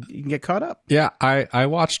 So you can get caught up. Yeah, I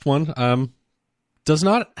watched one. Does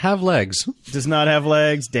not have legs. Does not have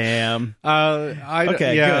legs. Damn.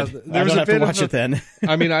 Okay, good. I don't have to watch it then.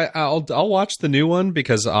 I mean, I'll watch the new one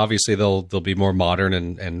because obviously they'll be more modern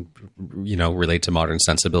and you know relate to modern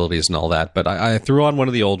sensibilities and all that. But I threw on one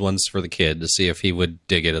of the old ones for the kid to see if he would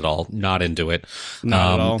dig it at all. Not into it.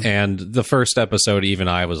 Not at all. And the first episode, even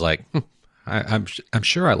I was like, I'm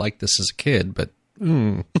sure I liked this as a kid, but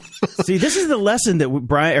See, this is the lesson that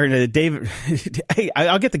Brian or David.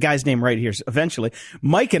 I'll get the guy's name right here eventually.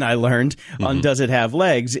 Mike and I learned on Does It Have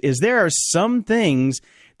Legs? Is there are some things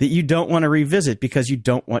that you don't want to revisit because you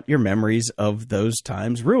don't want your memories of those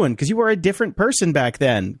times ruined because you were a different person back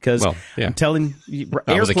then. Because I'm telling you,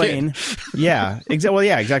 Airplane,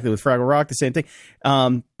 exactly with Fraggle Rock, the same thing.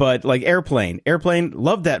 But like Airplane,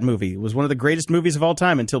 loved that movie. It was one of the greatest movies of all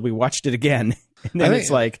time until we watched it again, and then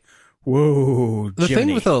it's like, whoa. The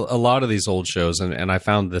thing with a lot of these old shows, and I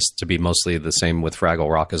found this to be mostly the same with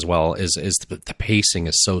Fraggle Rock as well, is the pacing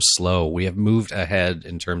is so slow. We have moved ahead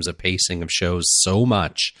in terms of pacing of shows so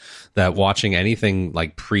much that watching anything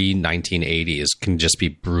like pre-1980 can just be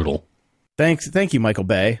brutal. Thank you, Michael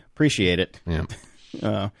Bay. Appreciate it.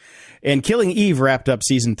 Yeah. And Killing Eve wrapped up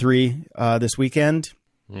season 3 this weekend.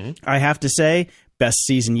 I have to say, best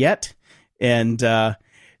season yet. And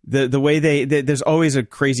the way there's always a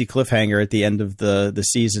crazy cliffhanger at the end of the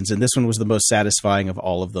seasons, and this one was the most satisfying of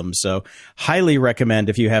all of them. So highly recommend,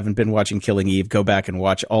 if you haven't been watching Killing Eve, go back and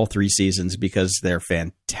watch all 3 seasons because they're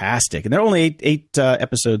fantastic. And they're only eight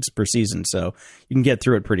episodes per season, so you can get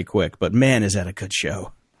through it pretty quick. But man, is that a good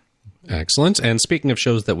show. Excellent. And speaking of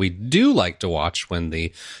shows that we do like to watch when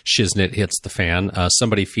the shiznit hits the fan,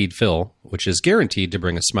 Somebody Feed Phil, which is guaranteed to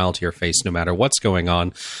bring a smile to your face no matter what's going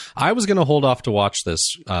on. I was going to hold off to watch this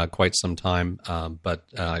quite some time, but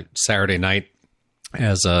Saturday night,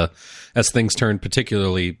 as things turned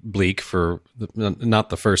particularly bleak for not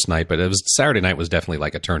the first night, but Saturday night was definitely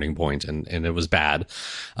like a turning point, and it was bad.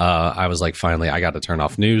 I was like, finally, I got to turn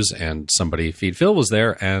off news, and Somebody Feed Phil was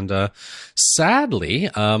there, and sadly,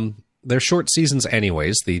 they're short seasons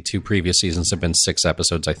anyways. The 2 previous seasons have been 6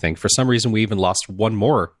 episodes, I think. For some reason, we even lost one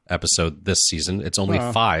more episode this season. It's only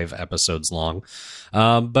 5 episodes long.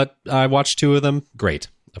 But I watched 2 of them. Great,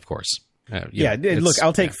 of course. Look,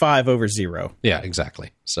 I'll take 5 over 0. Yeah,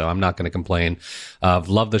 exactly. So I'm not going to complain. I've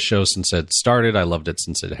loved the show since it started. I loved it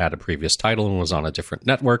since it had a previous title and was on a different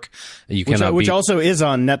network. Which also is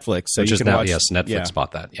on Netflix. So which you is can now, watch, yes, Netflix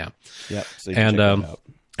bought that, yeah. Yep. So you can check that out.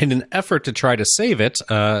 In an effort to try to save it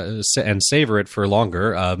and savor it for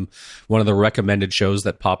longer, one of the recommended shows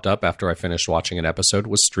that popped up after I finished watching an episode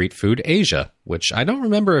was Street Food Asia, which I don't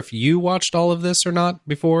remember if you watched all of this or not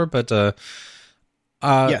before, but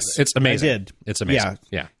yes, it's amazing. I did. It's amazing.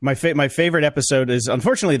 Yeah. My favorite episode is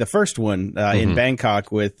unfortunately the first one in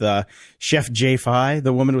Bangkok with Chef J Fi,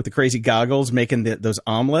 the woman with the crazy goggles making those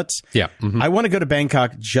omelets. Yeah. I want to go to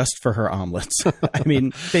Bangkok just for her omelets. I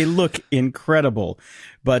mean, they look incredible.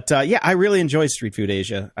 But I really enjoy Street Food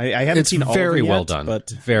Asia. I haven't seen all of them very yet, well done.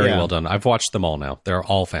 But very well done. I've watched them all now. They're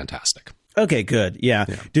all fantastic. Okay, good. Yeah.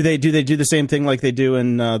 Do they do the same thing like they do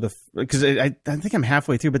in because I think I'm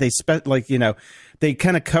halfway through, but they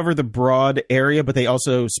kind of cover the broad area, but they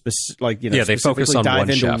also they focus on dive one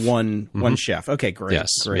into chef. one chef. Okay, great.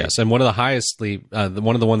 Yes. And one of the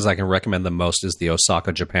one of the ones I can recommend the most is the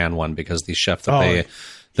Osaka, Japan one, because the chef that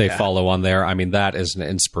they follow on there, I mean, that is an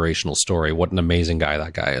inspirational story. What an amazing guy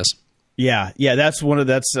that guy is. Yeah, that's one of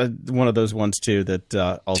those ones too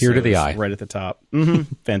that also tear to the eye right at the top.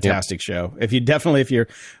 Fantastic show. If you're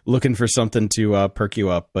looking for something to perk you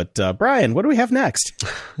up. But Brian, what do we have next?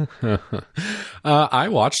 I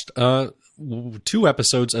watched 2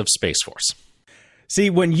 episodes of Space Force. See,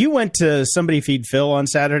 when you went to Somebody Feed Phil on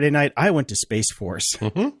Saturday night, I went to Space Force.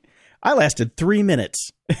 I lasted 3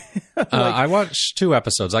 minutes. I watched 2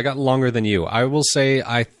 episodes. I got longer than you. I will say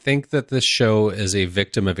I think that this show is a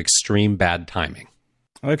victim of extreme bad timing.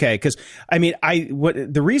 Okay, because I mean,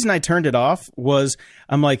 the reason I turned it off was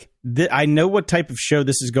I'm like, I know what type of show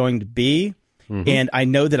this is going to be, and I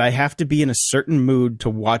know that I have to be in a certain mood to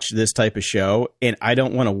watch this type of show, and I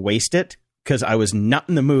don't want to waste it. Because I was not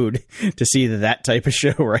in the mood to see that type of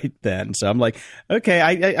show right then, so I'm like, okay,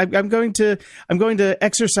 I'm going to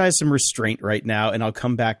exercise some restraint right now, and I'll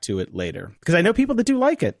come back to it later because I know people that do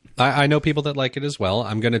like it. I know people that like it as well.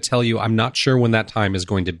 I'm going to tell you, I'm not sure when that time is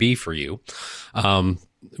going to be for you,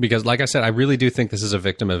 because, like I said, I really do think this is a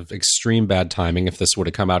victim of extreme bad timing. If this would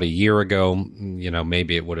have come out a year ago,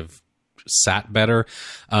 maybe it would have sat better.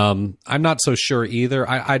 I'm not so sure either.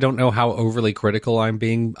 I don't know how overly critical I'm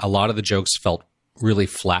being. A lot of the jokes felt really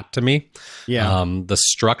flat to me. Yeah. The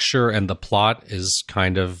structure and the plot is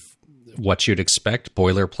kind of what you'd expect,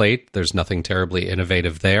 boilerplate. There's nothing terribly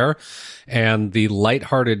innovative there. And the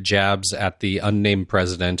lighthearted jabs at the unnamed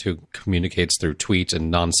president who communicates through tweet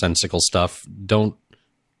and nonsensical stuff don't...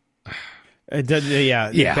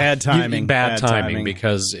 Bad timing. Bad timing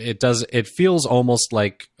because it feels almost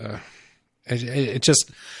like...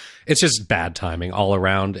 It's just bad timing all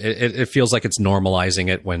around. It feels like it's normalizing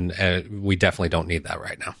it when we definitely don't need that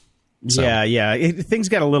right now. So. Yeah. Things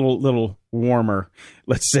got a little warmer,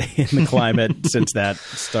 let's say, in the climate since that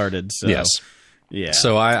started. So, yes. Yeah.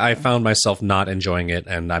 So I found myself not enjoying it,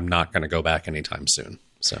 and I'm not going to go back anytime soon.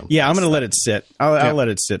 So yeah, I'm going to let it sit. I'll let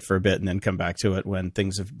it sit for a bit and then come back to it when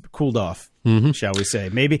things have cooled off, shall we say.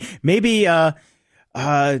 Maybe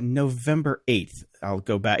November 8th I'll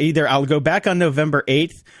go back. Either I'll go back on November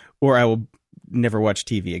 8th or I will never watch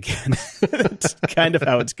TV again. That's kind of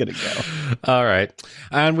how it's going to go. All right.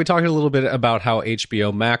 And we talked a little bit about how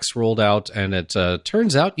HBO Max rolled out, and it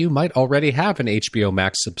turns out you might already have an HBO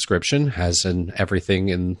Max subscription, as in everything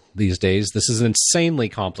in these days. This is insanely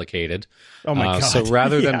complicated. Oh, my God. So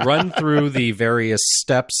rather than run through the various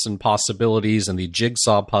steps and possibilities and the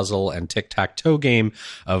jigsaw puzzle and tic-tac-toe game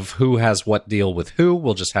of who has what deal with who,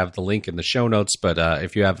 we'll just have the link in the show notes. But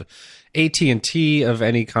if you have AT&T of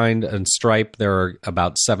any kind and Stripe, there are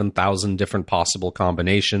about 7,000 different possible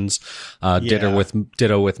combinations.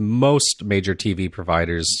 Ditto with most major TV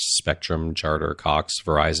providers, Spectrum, Charter, Cox,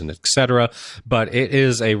 Verizon, etc. But it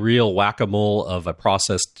is a real whack-a-mole of a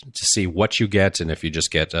process to see what you get, and if you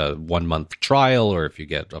just get a 1-month trial or if you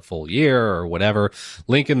get a full year or whatever.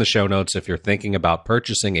 Link in the show notes if you're thinking about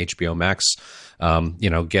purchasing HBO Max.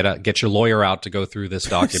 Get your lawyer out to go through this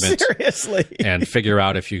document. Seriously. And figure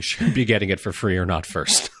out if you should be getting it for free or not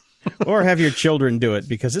first. Or have your children do it,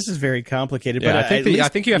 because this is very complicated. Yeah, but I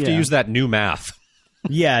think you have to use that new math.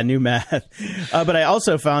 Yeah, new math. But I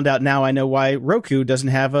also found out now I know why Roku doesn't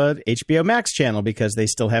have a HBO Max channel, because they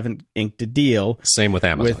still haven't inked a deal. Same with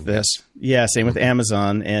Amazon. With this. Yeah, same with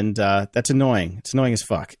Amazon. And that's annoying. It's annoying as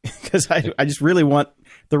fuck, because I just really want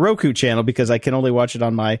the Roku channel, because I can only watch it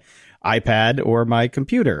on my iPad or my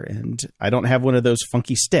computer, and I don't have one of those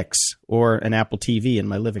funky sticks or an Apple TV in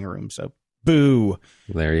my living room. So, boo.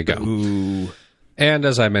 There you go. Boo. And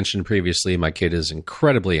as I mentioned previously, my kid is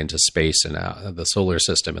incredibly into space and the solar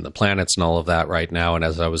system and the planets and all of that right now. And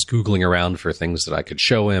as I was Googling around for things that I could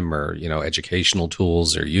show him, or, educational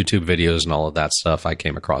tools or YouTube videos and all of that stuff, I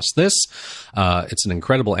came across this. It's an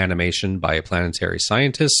incredible animation by a planetary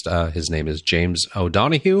scientist. His name is James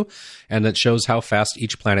O'Donoghue, and it shows how fast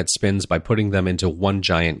each planet spins by putting them into one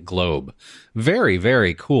giant globe. Very,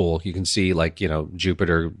 very cool. You can see,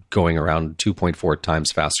 Jupiter going around 2.4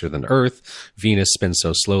 times faster than Earth. Venus spins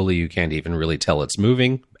so slowly you can't even really tell it's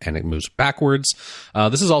moving, and it moves backwards.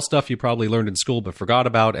 This is all stuff you probably learned in school but forgot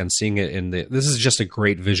about, and seeing it this is just a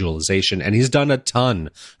great visualization. And he's done a ton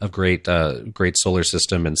of great solar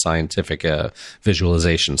system and scientific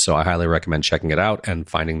visualization. So I highly recommend checking it out and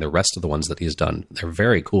finding the rest of the ones that he's done. They're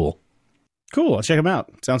very cool. Cool. I'll check them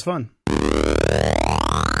out. Sounds fun.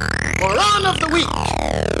 Moron of the week.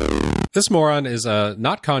 This moron is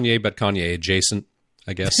not Kanye, but Kanye adjacent,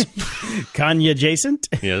 I guess. Kanye adjacent?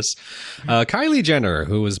 Yes. Kylie Jenner,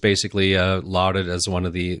 who was basically lauded as one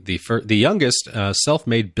of the youngest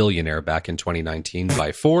self-made billionaire back in 2019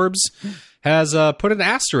 by Forbes, has put an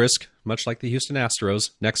asterisk, much like the Houston Astros,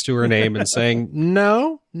 next to her name and saying,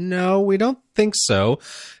 no, we don't think so.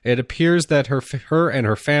 It appears that her and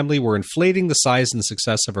her family were inflating the size and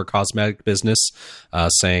success of her cosmetic business,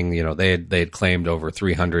 saying, they had claimed over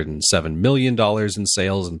 $307 million in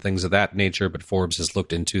sales and things of that nature. But Forbes has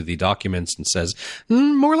looked into the documents and says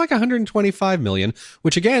more like $125 million,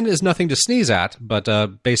 which again is nothing to sneeze at, but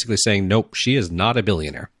basically saying, nope, she is not a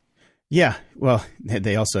billionaire. Yeah. Well,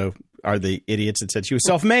 they also are the idiots that said she was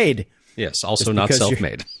self-made. Yes, also not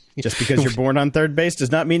self-made. Just because you're born on third base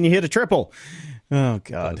does not mean you hit a triple. Oh,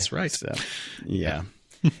 God. That's right. So, yeah.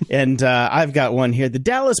 And I've got one here. The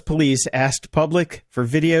Dallas police asked public for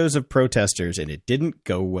videos of protesters, and it didn't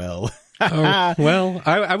go well. Well,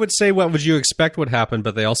 I would say what would you expect would happen,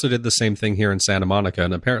 but they also did the same thing here in Santa Monica,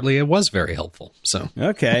 and apparently it was very helpful. So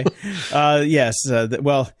okay. Yes.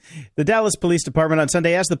 The Dallas Police Department on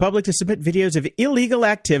Sunday asked the public to submit videos of illegal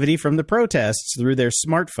activity from the protests through their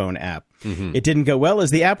smartphone app. Mm-hmm. It didn't go well,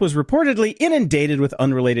 as the app was reportedly inundated with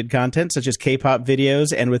unrelated content, such as K-pop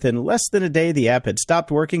videos, and within less than a day, the app had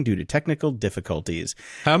stopped working due to technical difficulties.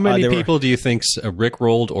 How many people do you think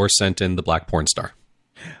rickrolled or sent in the black porn star?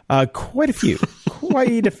 Quite a few.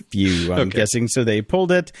 I'm guessing. So they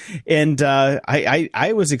pulled it, and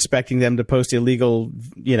I was expecting them to post illegal,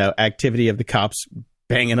 activity of the cops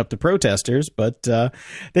banging up the protesters, but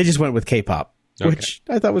they just went with K-pop, which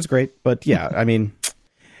I thought was great. But yeah, I mean,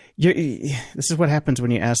 this is what happens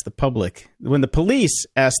when you ask the public. When the police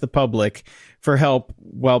ask the public for help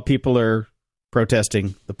while people are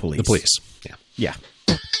protesting the police. The police. Yeah.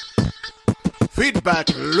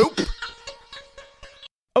 Feedback loop.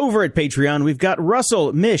 Over at Patreon, we've got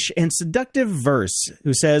Russell, Mish, and Seductive Verse,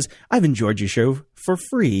 who says, I've enjoyed your show for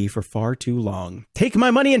free for far too long. Take my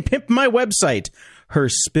money and pimp my website,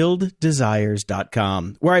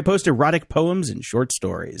 herspilleddesires.com, where I post erotic poems and short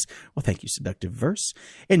stories. Well, thank you, Seductive Verse.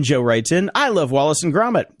 And Joe writes in, I love Wallace and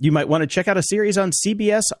Gromit. You might want to check out a series on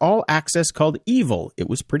CBS All Access called Evil. It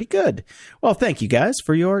was pretty good. Well, thank you guys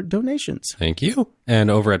for your donations. Thank you.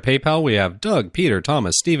 And over at PayPal, we have Doug, Peter,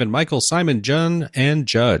 Thomas, Stephen, Michael, Simon, John, and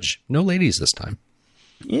Judge. No ladies this time.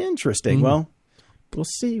 Interesting. Well, we'll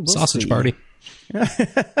see. Sausage party.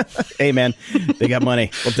 Hey, man, they got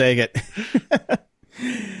money. We'll take it.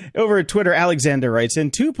 Over at Twitter, Alexander writes in,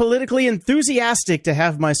 too politically enthusiastic to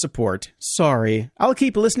have my support. Sorry. I'll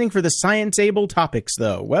keep listening for the science-able topics,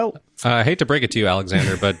 though. Well, I hate to break it to you,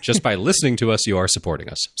 Alexander, but just by listening to us, you are supporting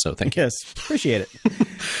us. So thank you. Yes, appreciate it.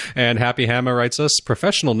 And Happy Hammer writes us,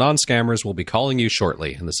 professional non-scammers will be calling you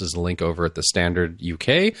shortly. And this is a link over at the Standard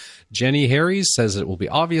UK. Jenny Harries says it will be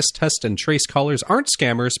obvious test and trace callers aren't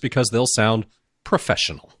scammers because they'll sound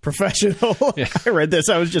professional. Yeah. I read this.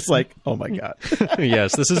 I was just like, oh my God.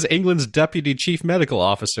 Yes, this is England's Deputy Chief Medical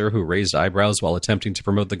Officer who raised eyebrows while attempting to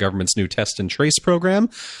promote the government's new test and trace program.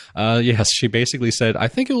 Yes, she basically said, I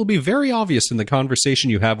think it will be very obvious in the conversation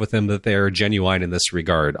you have with them that they are genuine in this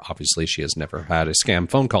regard. Obviously, she has never had a scam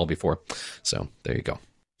phone call before. So there you go.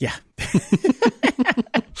 Yeah.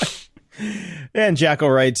 And Jackal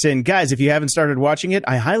writes in, guys, if you haven't started watching it,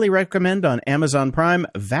 I highly recommend on Amazon Prime,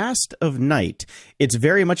 Vast of Night. It's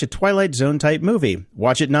very much a Twilight Zone type movie.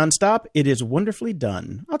 Watch it nonstop. It is wonderfully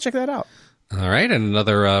done. I'll check that out. All right, and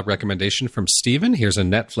another recommendation from Steven. Here's a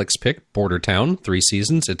Netflix pick, Border Town, 3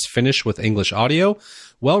 seasons. It's Finnish with English audio.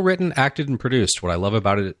 Well written, acted, and produced. What I love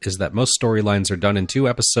about it is that most storylines are done in 2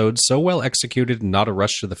 episodes, so well executed and not a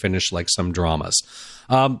rush to the finish like some dramas.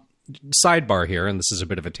 Sidebar here, and this is a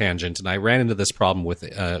bit of a tangent, and I ran into this problem with,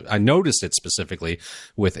 I noticed it specifically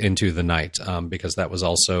with Into the Night, because that was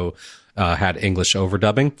also had English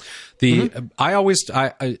overdubbing.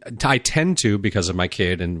 I tend to, because of my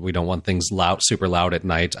kid, and we don't want things super loud at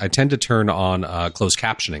night, I tend to turn on closed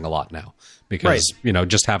captioning a lot now. Because,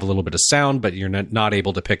 just have a little bit of sound, but you're not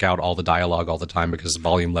able to pick out all the dialogue all the time because the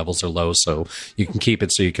volume levels are low, so you can keep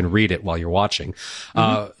it so you can read it while you're watching.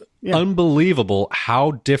 Yeah. Unbelievable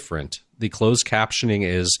how different the closed captioning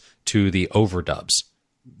is to the overdubs.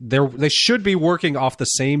 They should be working off the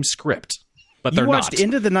same script, but they're not. You watched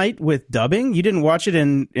Into the Night with dubbing? You didn't watch it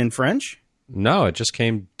in French? No, it just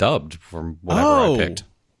came dubbed from whatever I picked.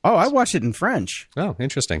 Oh, I watched it in French. Oh,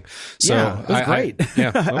 interesting. So yeah, it was great.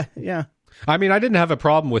 Well, yeah. I mean, I didn't have a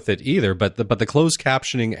problem with it either, but the closed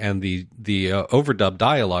captioning and the overdub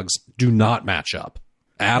dialogues do not match up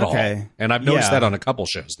at all. And I've noticed that on a couple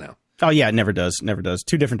shows now. Oh, yeah, it never does. 2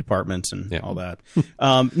 different departments and all that.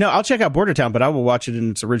 No, I'll check out Border Town, but I will watch it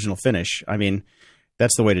in its original Finnish. I mean,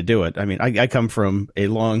 that's the way to do it. I mean, I come from a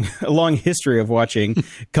long history of watching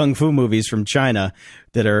kung fu movies from China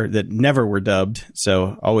that never were dubbed.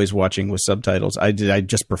 So always watching with subtitles. I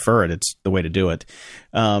just prefer it. It's the way to do it.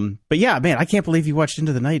 But yeah, man, I can't believe you watched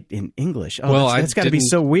Into the Night in English. Oh, well, that's got to be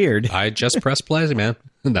so weird. I just pressed play, man.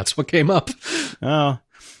 And that's what came up.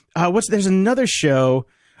 Oh, there's another show.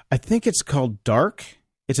 I think it's called Dark.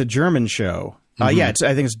 It's a German show. Yeah,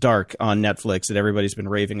 I think it's Dark on Netflix that everybody's been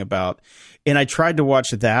raving about. And I tried to watch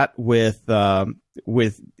that with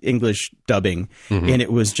English dubbing, and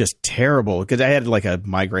it was just terrible because I had like a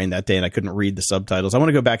migraine that day and I couldn't read the subtitles. I want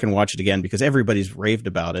to go back and watch it again because everybody's raved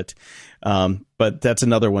about it. But that's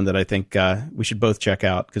another one that I think we should both check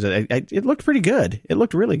out because it looked pretty good. It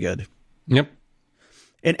looked really good. Yep.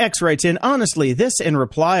 And X writes in, honestly, this and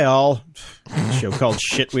Reply All, a show called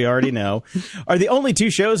Shit We Already Know, are the only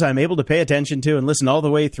 2 shows I'm able to pay attention to and listen all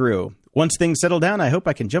the way through. Once things settle down, I hope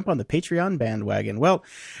I can jump on the Patreon bandwagon. Well,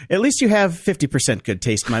 at least you have 50% good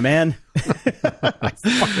taste, my man. I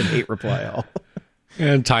fucking hate Reply All.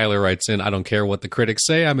 And Tyler writes in, I don't care what the critics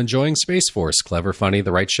say. I'm enjoying Space Force. Clever, funny,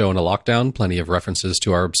 the right show in a lockdown. Plenty of references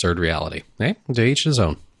to our absurd reality. Hey, to each his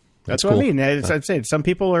own. That's what cool. I mean. I'd say some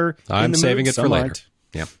people are I'm saving it for later. Aren't.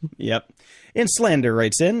 Yeah. Yep. And Slander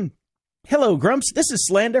writes in, hello, Grumps. This is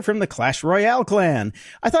Slander from the Clash Royale clan.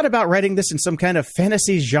 I thought about writing this in some kind of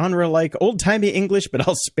fantasy genre like old-timey English, but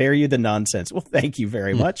I'll spare you the nonsense. Well, thank you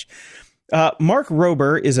very much. Mark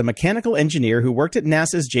Rober is a mechanical engineer who worked at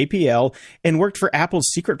NASA's JPL and worked for Apple's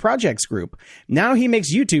Secret Projects group. Now he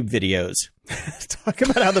makes YouTube videos. Talk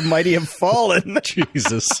about how the mighty have fallen.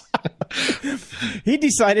 Jesus. He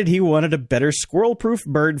decided he wanted a better squirrel-proof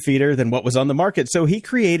bird feeder than what was on the market, so he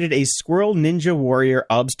created a Squirrel Ninja Warrior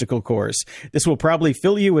obstacle course. This will probably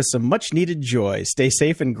fill you with some much-needed joy. Stay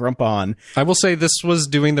safe and grump on. I will say this was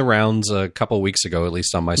doing the rounds a couple weeks ago, at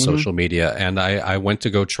least on my social media, and I went to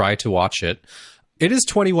go try to watch it. It is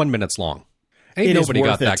 21 minutes long. Ain't nobody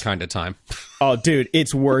got that kind of time. Oh, dude,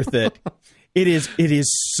 it's worth it. It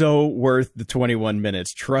is so worth the 21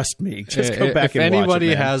 minutes. Trust me. Just go back and watch it. If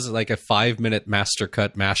anybody has like a 5-minute master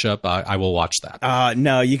cut mashup, I will watch that.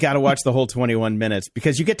 No, you got to watch the whole 21 minutes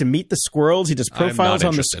because you get to meet the squirrels. He does profiles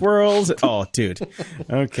on the squirrels. Oh, dude.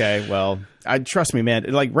 Okay, well, trust me, man.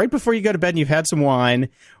 Like right before you go to bed and you've had some wine,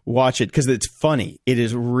 watch it because it's funny. It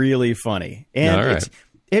is really funny. And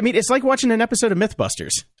it's like watching an episode of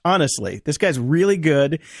Mythbusters. Honestly, this guy's really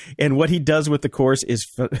good, and what he does with the course is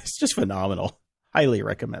it's just phenomenal. Highly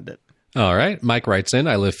recommend it. All right. Mike writes in,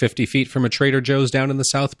 I live 50 feet from a Trader Joe's down in the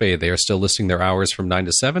South Bay. They are still listing their hours from 9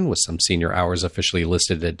 to 7, with some senior hours officially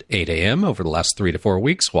listed at 8 a.m. over the last 3 to 4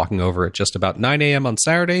 weeks. Walking over at just about 9 a.m. on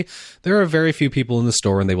Saturday, there are very few people in the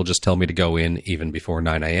store, and they will just tell me to go in even before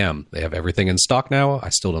 9 a.m. They have everything in stock now. I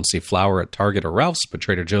still don't see flour at Target or Ralph's, but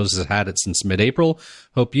Trader Joe's has had it since mid-April.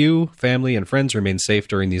 Hope you, family, and friends remain safe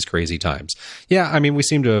during these crazy times. Yeah, I mean, we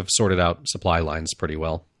seem to have sorted out supply lines pretty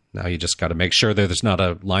well. Now you just got to make sure there's not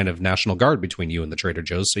a line of National Guard between you and the Trader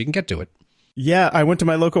Joe's so you can get to it. Yeah, I went to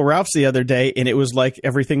my local Ralph's the other day, and it was like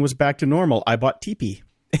everything was back to normal. I bought teepee,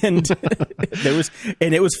 and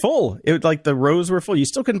it was full. It was like the rows were full. You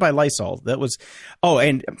still couldn't buy Lysol. That was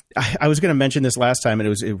and I was going to mention this last time,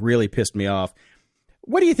 and it really pissed me off.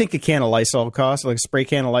 What do you think a can of Lysol costs? Like a spray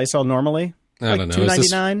can of Lysol normally? I don't know.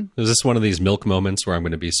 $2.99? Is this one of these milk moments where I'm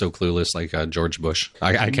going to be so clueless like George Bush?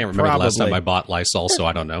 I can't remember the last time I bought Lysol, so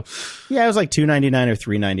I don't know. Yeah, it was like $2.99 or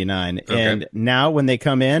 $3.99. Okay. And now when they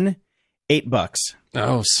come in, $8.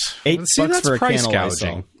 Oh, $8 that's for a price can gouging.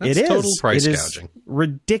 of Lysol. That's total price gouging.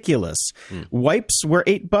 Ridiculous. Wipes were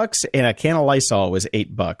 $8, and a can of Lysol was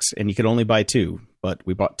 $8, and you could only buy 2, but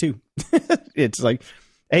we bought 2. It's like,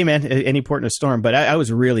 hey, man, any port in a storm. But I was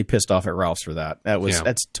really pissed off at Ralph's for that.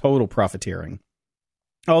 That's total profiteering.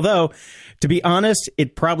 Although, to be honest,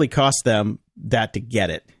 it probably cost them that to get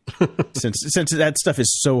it, since that stuff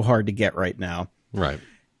is so hard to get right now. Right.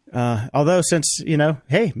 Although, since,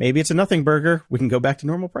 hey, maybe it's a nothing burger, we can go back to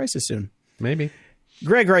normal prices soon. Maybe.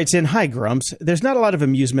 Greg writes in, Hi, Grumps. There's not a lot of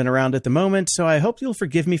amusement around at the moment, so I hope you'll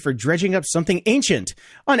forgive me for dredging up something ancient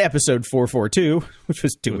on episode 442, which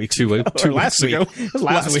was 2 weeks ago. Last week. It was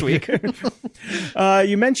last week.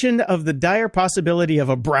 You mentioned of the dire possibility of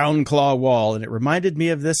a brown claw wall, and it reminded me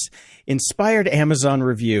of this inspired Amazon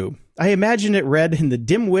review. I imagine it read in the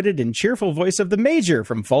dim-witted and cheerful voice of the Major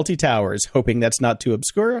from Faulty Towers, hoping that's not too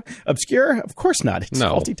obscure. Of course not. It's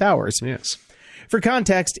Faulty Towers. Yes. For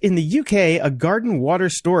context, in the UK, a garden water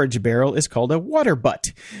storage barrel is called a water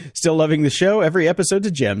butt. Still loving the show. Every episode's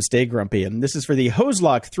a gem. Stay grumpy. And this is for the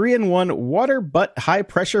Hoselock 3-in-1 water butt high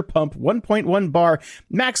pressure pump 1.1 bar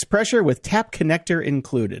max pressure with tap connector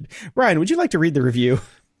included. Brian, would you like to read the review?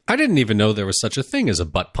 I didn't even know there was such a thing as a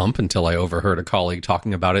butt pump until I overheard a colleague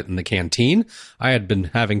talking about it in the canteen. I had been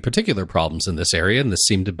having particular problems in this area, and this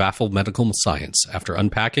seemed to baffle medical science. After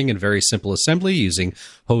unpacking in very simple assembly using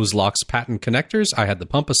Hoselock's patent connectors, I had the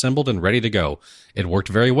pump assembled and ready to go. It worked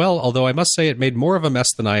very well, although I must say it made more of a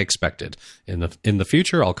mess than I expected. In the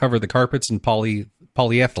future, I'll cover the carpets in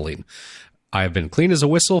polyethylene. I have been clean as a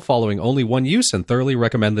whistle, following only one use, and thoroughly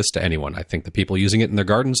recommend this to anyone. I think the people using it in their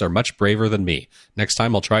gardens are much braver than me. Next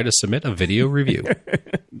time, I'll try to submit a video review.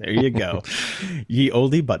 There you go. Ye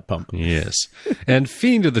oldie butt pump. Yes. And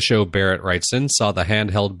fiend of the show, Barrett writes in, saw the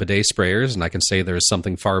handheld bidet sprayers, and I can say there is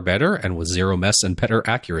something far better, and with zero mess and better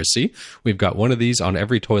accuracy. We've got one of these on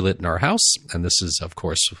every toilet in our house, and this is, of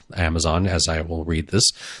course, Amazon, as I will read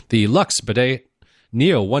this. The Lux Bidet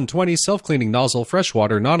Neo 120 self-cleaning nozzle,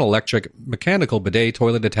 freshwater, non-electric, mechanical bidet,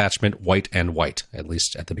 toilet attachment, white and white, at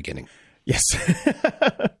least at the beginning. Yes.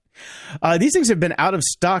 These things have been out of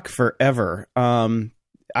stock forever.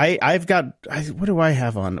 I've got, what do I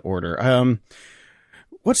have on order?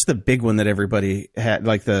 What's the big one that everybody had?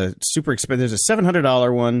 Like the super expensive, there's a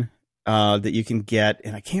 $700 one that you can get,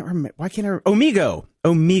 and I can't remember. Why can't I remember? Omigo.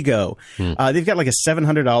 Omigo. They've got like a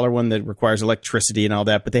 $700 one that requires electricity and all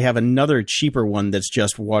that, but they have another cheaper one that's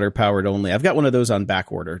just water powered only. I've got one of those on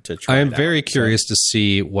back order to try. I am very curious to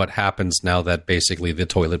see what happens now that basically the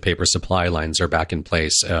toilet paper supply lines are back in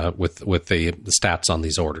place with the stats on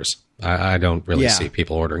these orders. I don't really see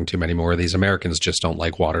people ordering too many more of these. Americans just don't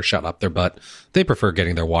like water shut up their butt. They prefer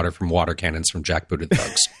getting their water from water cannons from jackbooted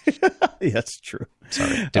thugs. Yeah, that's true.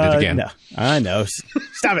 Sorry, did it again. No, I know.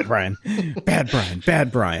 Stop it, Brian. Bad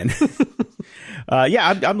Brian.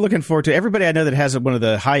 I'm looking forward to it. Everybody I know that has one of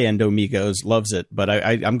the high end Omegos loves it, but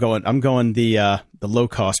I'm going the low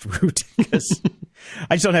cost route because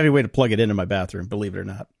I just don't have any way to plug it into my bathroom, believe it or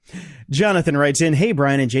not. Jonathan writes in, "Hey,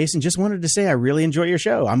 Brian and Jason, just wanted to say I really enjoy your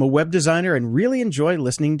show. I'm a web designer and really enjoy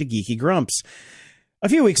listening to Geeky Grumps. A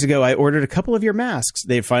few weeks ago, I ordered a couple of your masks.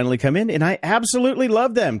 They've finally come in, and I absolutely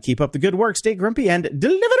love them. Keep up the good work. Stay grumpy and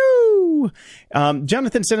Deliveroo."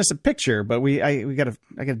 Jonathan sent us a picture, but I gotta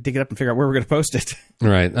dig it up and figure out where we're gonna post it.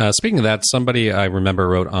 Right. Speaking of that, somebody I remember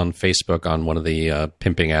wrote on Facebook on one of the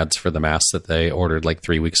pimping ads for the masks that they ordered like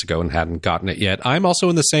 3 weeks ago and hadn't gotten it yet. I'm also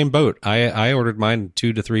in the same boat. I ordered mine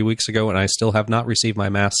 2 to 3 weeks ago, and I still have not received my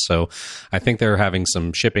mask. So I think they're having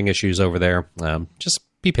some shipping issues over there. Just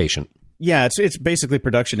be patient. Yeah, it's basically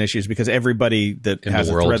production issues because everybody that has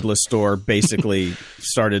a threadless store basically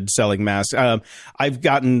started selling masks. I've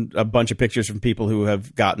gotten a bunch of pictures from people who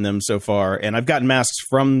have gotten them so far, and I've gotten masks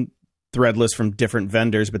from threadless from different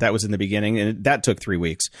vendors, but that was in the beginning, and that took 3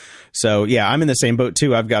 weeks. So, yeah, I'm in the same boat,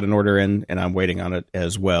 too. I've got an order in, and I'm waiting on it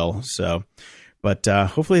as well. So, but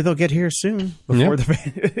hopefully they'll get here soon. Before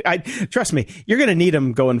trust me, you're going to need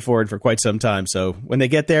them going forward for quite some time. So when they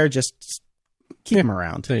get there, just keep them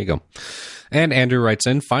around. There you go. And Andrew writes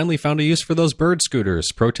in, "Finally found a use for those bird scooters.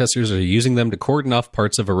 Protesters are using them to cordon off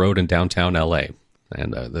parts of a road in downtown LA."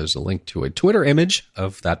 And there's a link to a Twitter image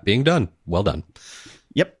of that being done. Well done.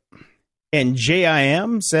 Yep. And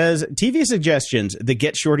JIM says, "TV suggestions. The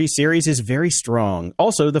Get Shorty series is very strong.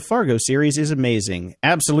 Also, the Fargo series is amazing.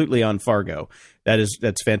 Absolutely on Fargo.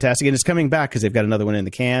 That's fantastic. And it's coming back because they've got another one in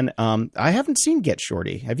the can. I haven't seen Get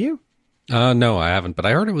Shorty. Have you? No, I haven't, but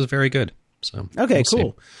I heard it was very good. So okay,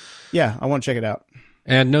 cool. Yeah, I want to check it out.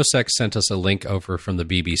 And NoSex sent us a link over from the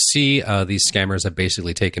BBC. These scammers have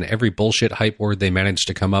basically taken every bullshit hype word they managed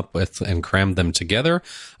to come up with and crammed them together.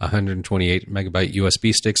 128 megabyte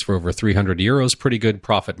USB sticks for over €300. Pretty good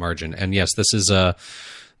profit margin. And yes, this is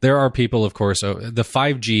there are people, of course, the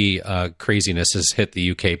 5G craziness has hit the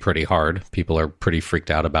UK pretty hard. People are pretty freaked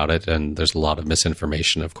out about it, and there's a lot of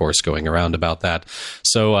misinformation, of course, going around about that.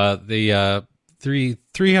 So the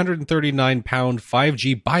 339-pound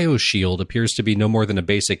 5G BioShield appears to be no more than a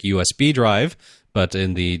basic USB drive, but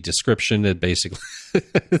in the description, it basically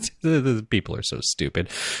the people are so stupid.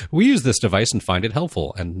 "We use this device and find it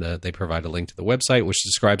helpful," and they provide a link to the website, which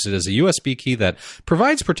describes it as a USB key that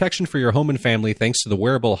provides protection for your home and family thanks to the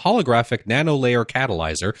wearable holographic nano-layer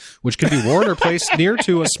catalyzer, which can be worn or placed near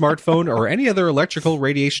to a smartphone or any other electrical,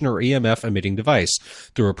 radiation, or EMF emitting device.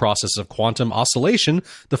 Through a process of quantum oscillation,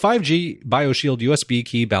 the 5G BioShield USB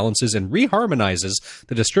key balances and reharmonizes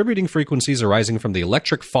the distributing frequencies arising from the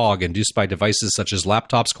electric fog induced by devices such as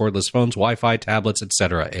laptops, cordless phones, Wi-Fi, tablets,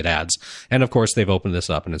 etc. It adds. And of course, they've opened this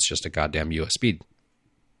up and it's just a goddamn USB.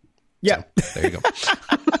 Yeah. So, there you go.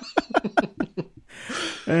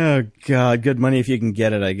 Oh, God. Good money if you can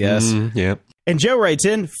get it, I guess. Yeah. And Joe writes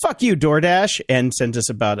in, "Fuck you, DoorDash," and sent us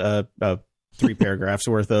about 3 paragraphs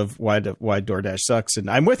worth of why DoorDash sucks. And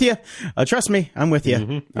I'm with you. Trust me, I'm with you.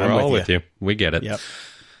 Mm-hmm. We're all with you. We get it. Yep.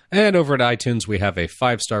 And over at iTunes, we have a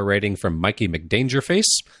 5-star rating from Mikey McDangerface.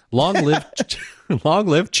 Long live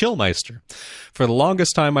Chillmeister. For the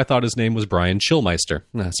longest time, I thought his name was Brian Chillmeister.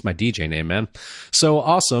 That's my DJ name, man. So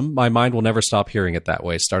awesome. My mind will never stop hearing it that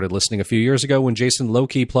way. Started listening a few years ago when Jason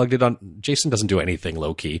low-key plugged it on. Jason doesn't do anything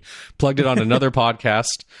low-key. Plugged it on another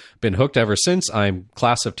podcast. Been hooked ever since. I'm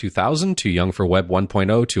class of 2000, too young for Web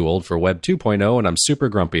 1.0, too old for Web 2.0, and I'm super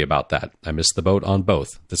grumpy about that. I missed the boat on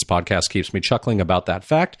both. This podcast keeps me chuckling about that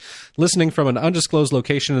fact. Listening from an undisclosed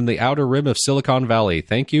location in the outer rim of Silicon Valley.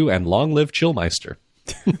 Thank you, and long live Chillmeister.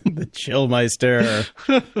 The Chillmeister.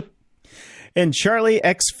 And Charlie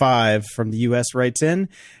X5 from the U.S. writes in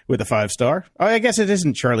with a 5-star. Oh, I guess it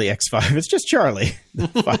isn't Charlie X5. It's just Charlie. The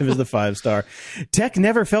 5 is the 5-star. Tech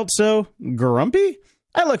never felt so grumpy.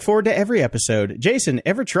 I look forward to every episode. Jason,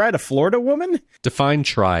 ever tried a Florida woman? Define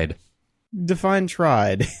tried. Define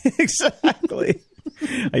tried. Exactly.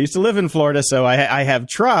 I used to live in Florida, so I have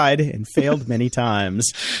tried and failed many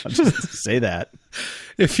times. I'll just say that.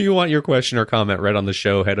 If you want your question or comment read on the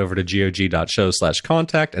show, head over to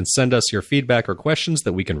gog.show/contact and send us your feedback or questions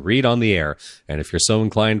that we can read on the air. And if you're so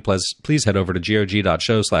inclined, please head over to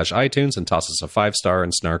gog.show/iTunes and toss us a 5-star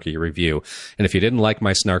and snarky review. And if you didn't like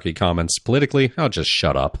my snarky comments politically, I'll just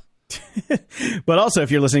shut up. But also,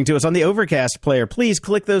 if you're listening to us on the Overcast player, please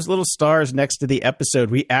click those little stars next to the episode.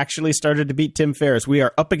 We actually started to beat Tim Ferriss. We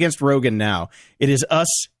are up against Rogan now. It is us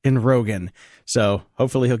and Rogan. So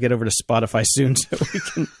hopefully he'll get over to Spotify soon so we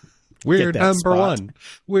can We're get that number spot. one.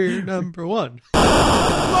 We're number one.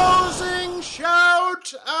 Closing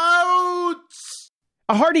shout outs.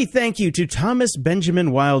 A hearty thank you to Thomas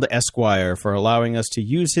Benjamin Wilde Esquire for allowing us to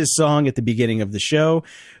use his song at the beginning of the show.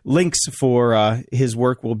 Links for his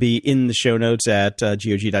work will be in the show notes at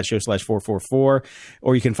gog.show/444,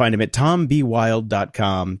 or you can find him at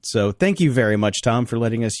tombwilde.com. So thank you very much, Tom, for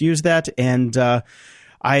letting us use that. And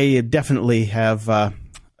I definitely have...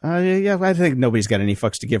 I think nobody's got any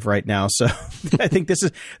fucks to give right now. So I think this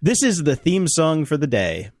is the theme song for the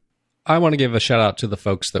day. I want to give a shout out to the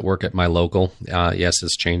folks that work at my local. Yes,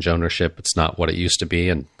 it's changed ownership. It's not what it used to be.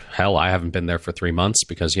 And hell, I haven't been there for 3 months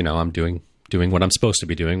because, I'm doing what I'm supposed to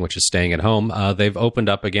be doing, which is staying at home. They've opened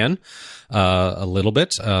up again a little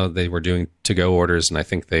bit. They were doing to-go orders, and I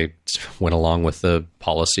think they went along with the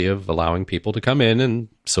policy of allowing people to come in and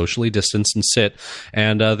socially distance and sit.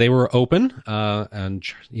 And they were open and,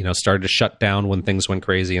 started to shut down when things went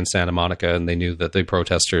crazy in Santa Monica, and they knew that the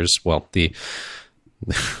protesters, the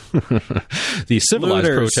civilized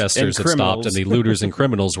Looters protesters and had stopped, criminals. and the looters and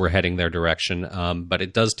criminals were heading their direction. But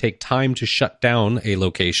it does take time to shut down a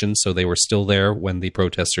location, so they were still there when the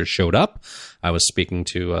protesters showed up. I was speaking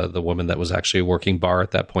to the woman that was actually working bar at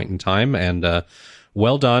that point in time, and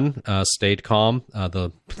well done, stayed calm.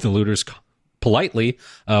 The looters politely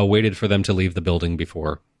waited for them to leave the building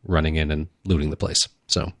before running in and looting the place.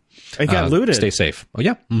 So It got looted. Stay safe. Oh,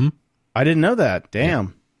 yeah. Mm-hmm. I didn't know that.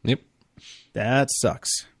 Damn. Yep. That sucks.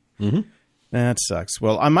 Mm-hmm. That sucks.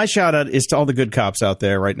 Well, my shout out is to all the good cops out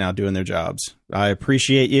there right now doing their jobs. I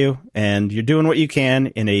appreciate you, and you're doing what you can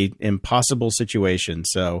in a impossible situation.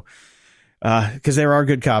 So, because there are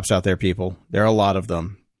good cops out there, people. There are a lot of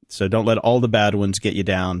them. So don't let all the bad ones get you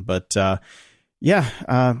down. But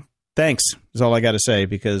thanks is all I got to say,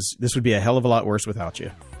 because this would be a hell of a lot worse without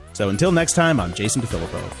you. So until next time, I'm Jason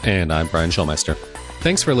DeFilippo. And I'm Brian Schulmeister.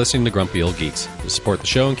 Thanks for listening to Grumpy Old Geeks. To support the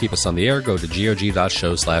show and keep us on the air, go to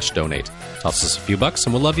gog.show/donate. Toss us a few bucks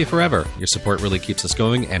and we'll love you forever. Your support really keeps us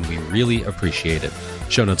going, and we really appreciate it.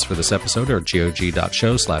 Show notes for this episode are at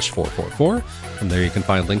gog.show/444. From there you can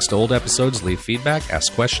find links to old episodes, leave feedback,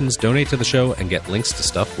 ask questions, donate to the show, and get links to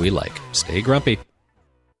stuff we like. Stay grumpy.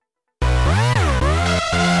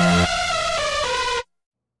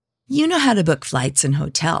 You know how to book flights and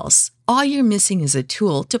hotels. All you're missing is a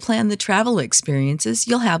tool to plan the travel experiences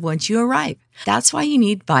you'll have once you arrive. That's why you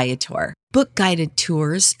need Viator. Book guided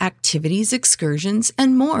tours, activities, excursions,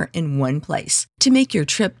 and more in one place to make your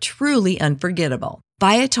trip truly unforgettable.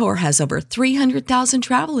 Viator has over 300,000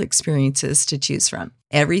 travel experiences to choose from.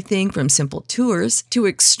 Everything from simple tours to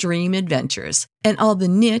extreme adventures, and all the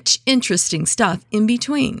niche, interesting stuff in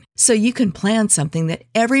between. So you can plan something that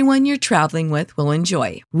everyone you're traveling with will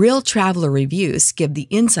enjoy. Real traveler reviews give the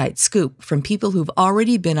inside scoop from people who've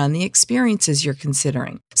already been on the experiences you're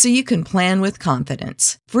considering, so you can plan with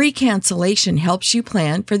confidence. Free cancellation helps you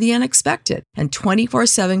plan for the unexpected, and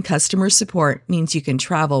 24/7 customer support means you can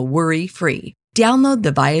travel worry-free. Download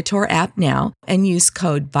the Viator app now and use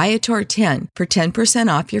code Viator10 for 10%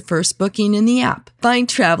 off your first booking in the app. Find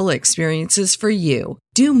travel experiences for you.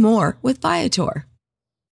 Do more with Viator.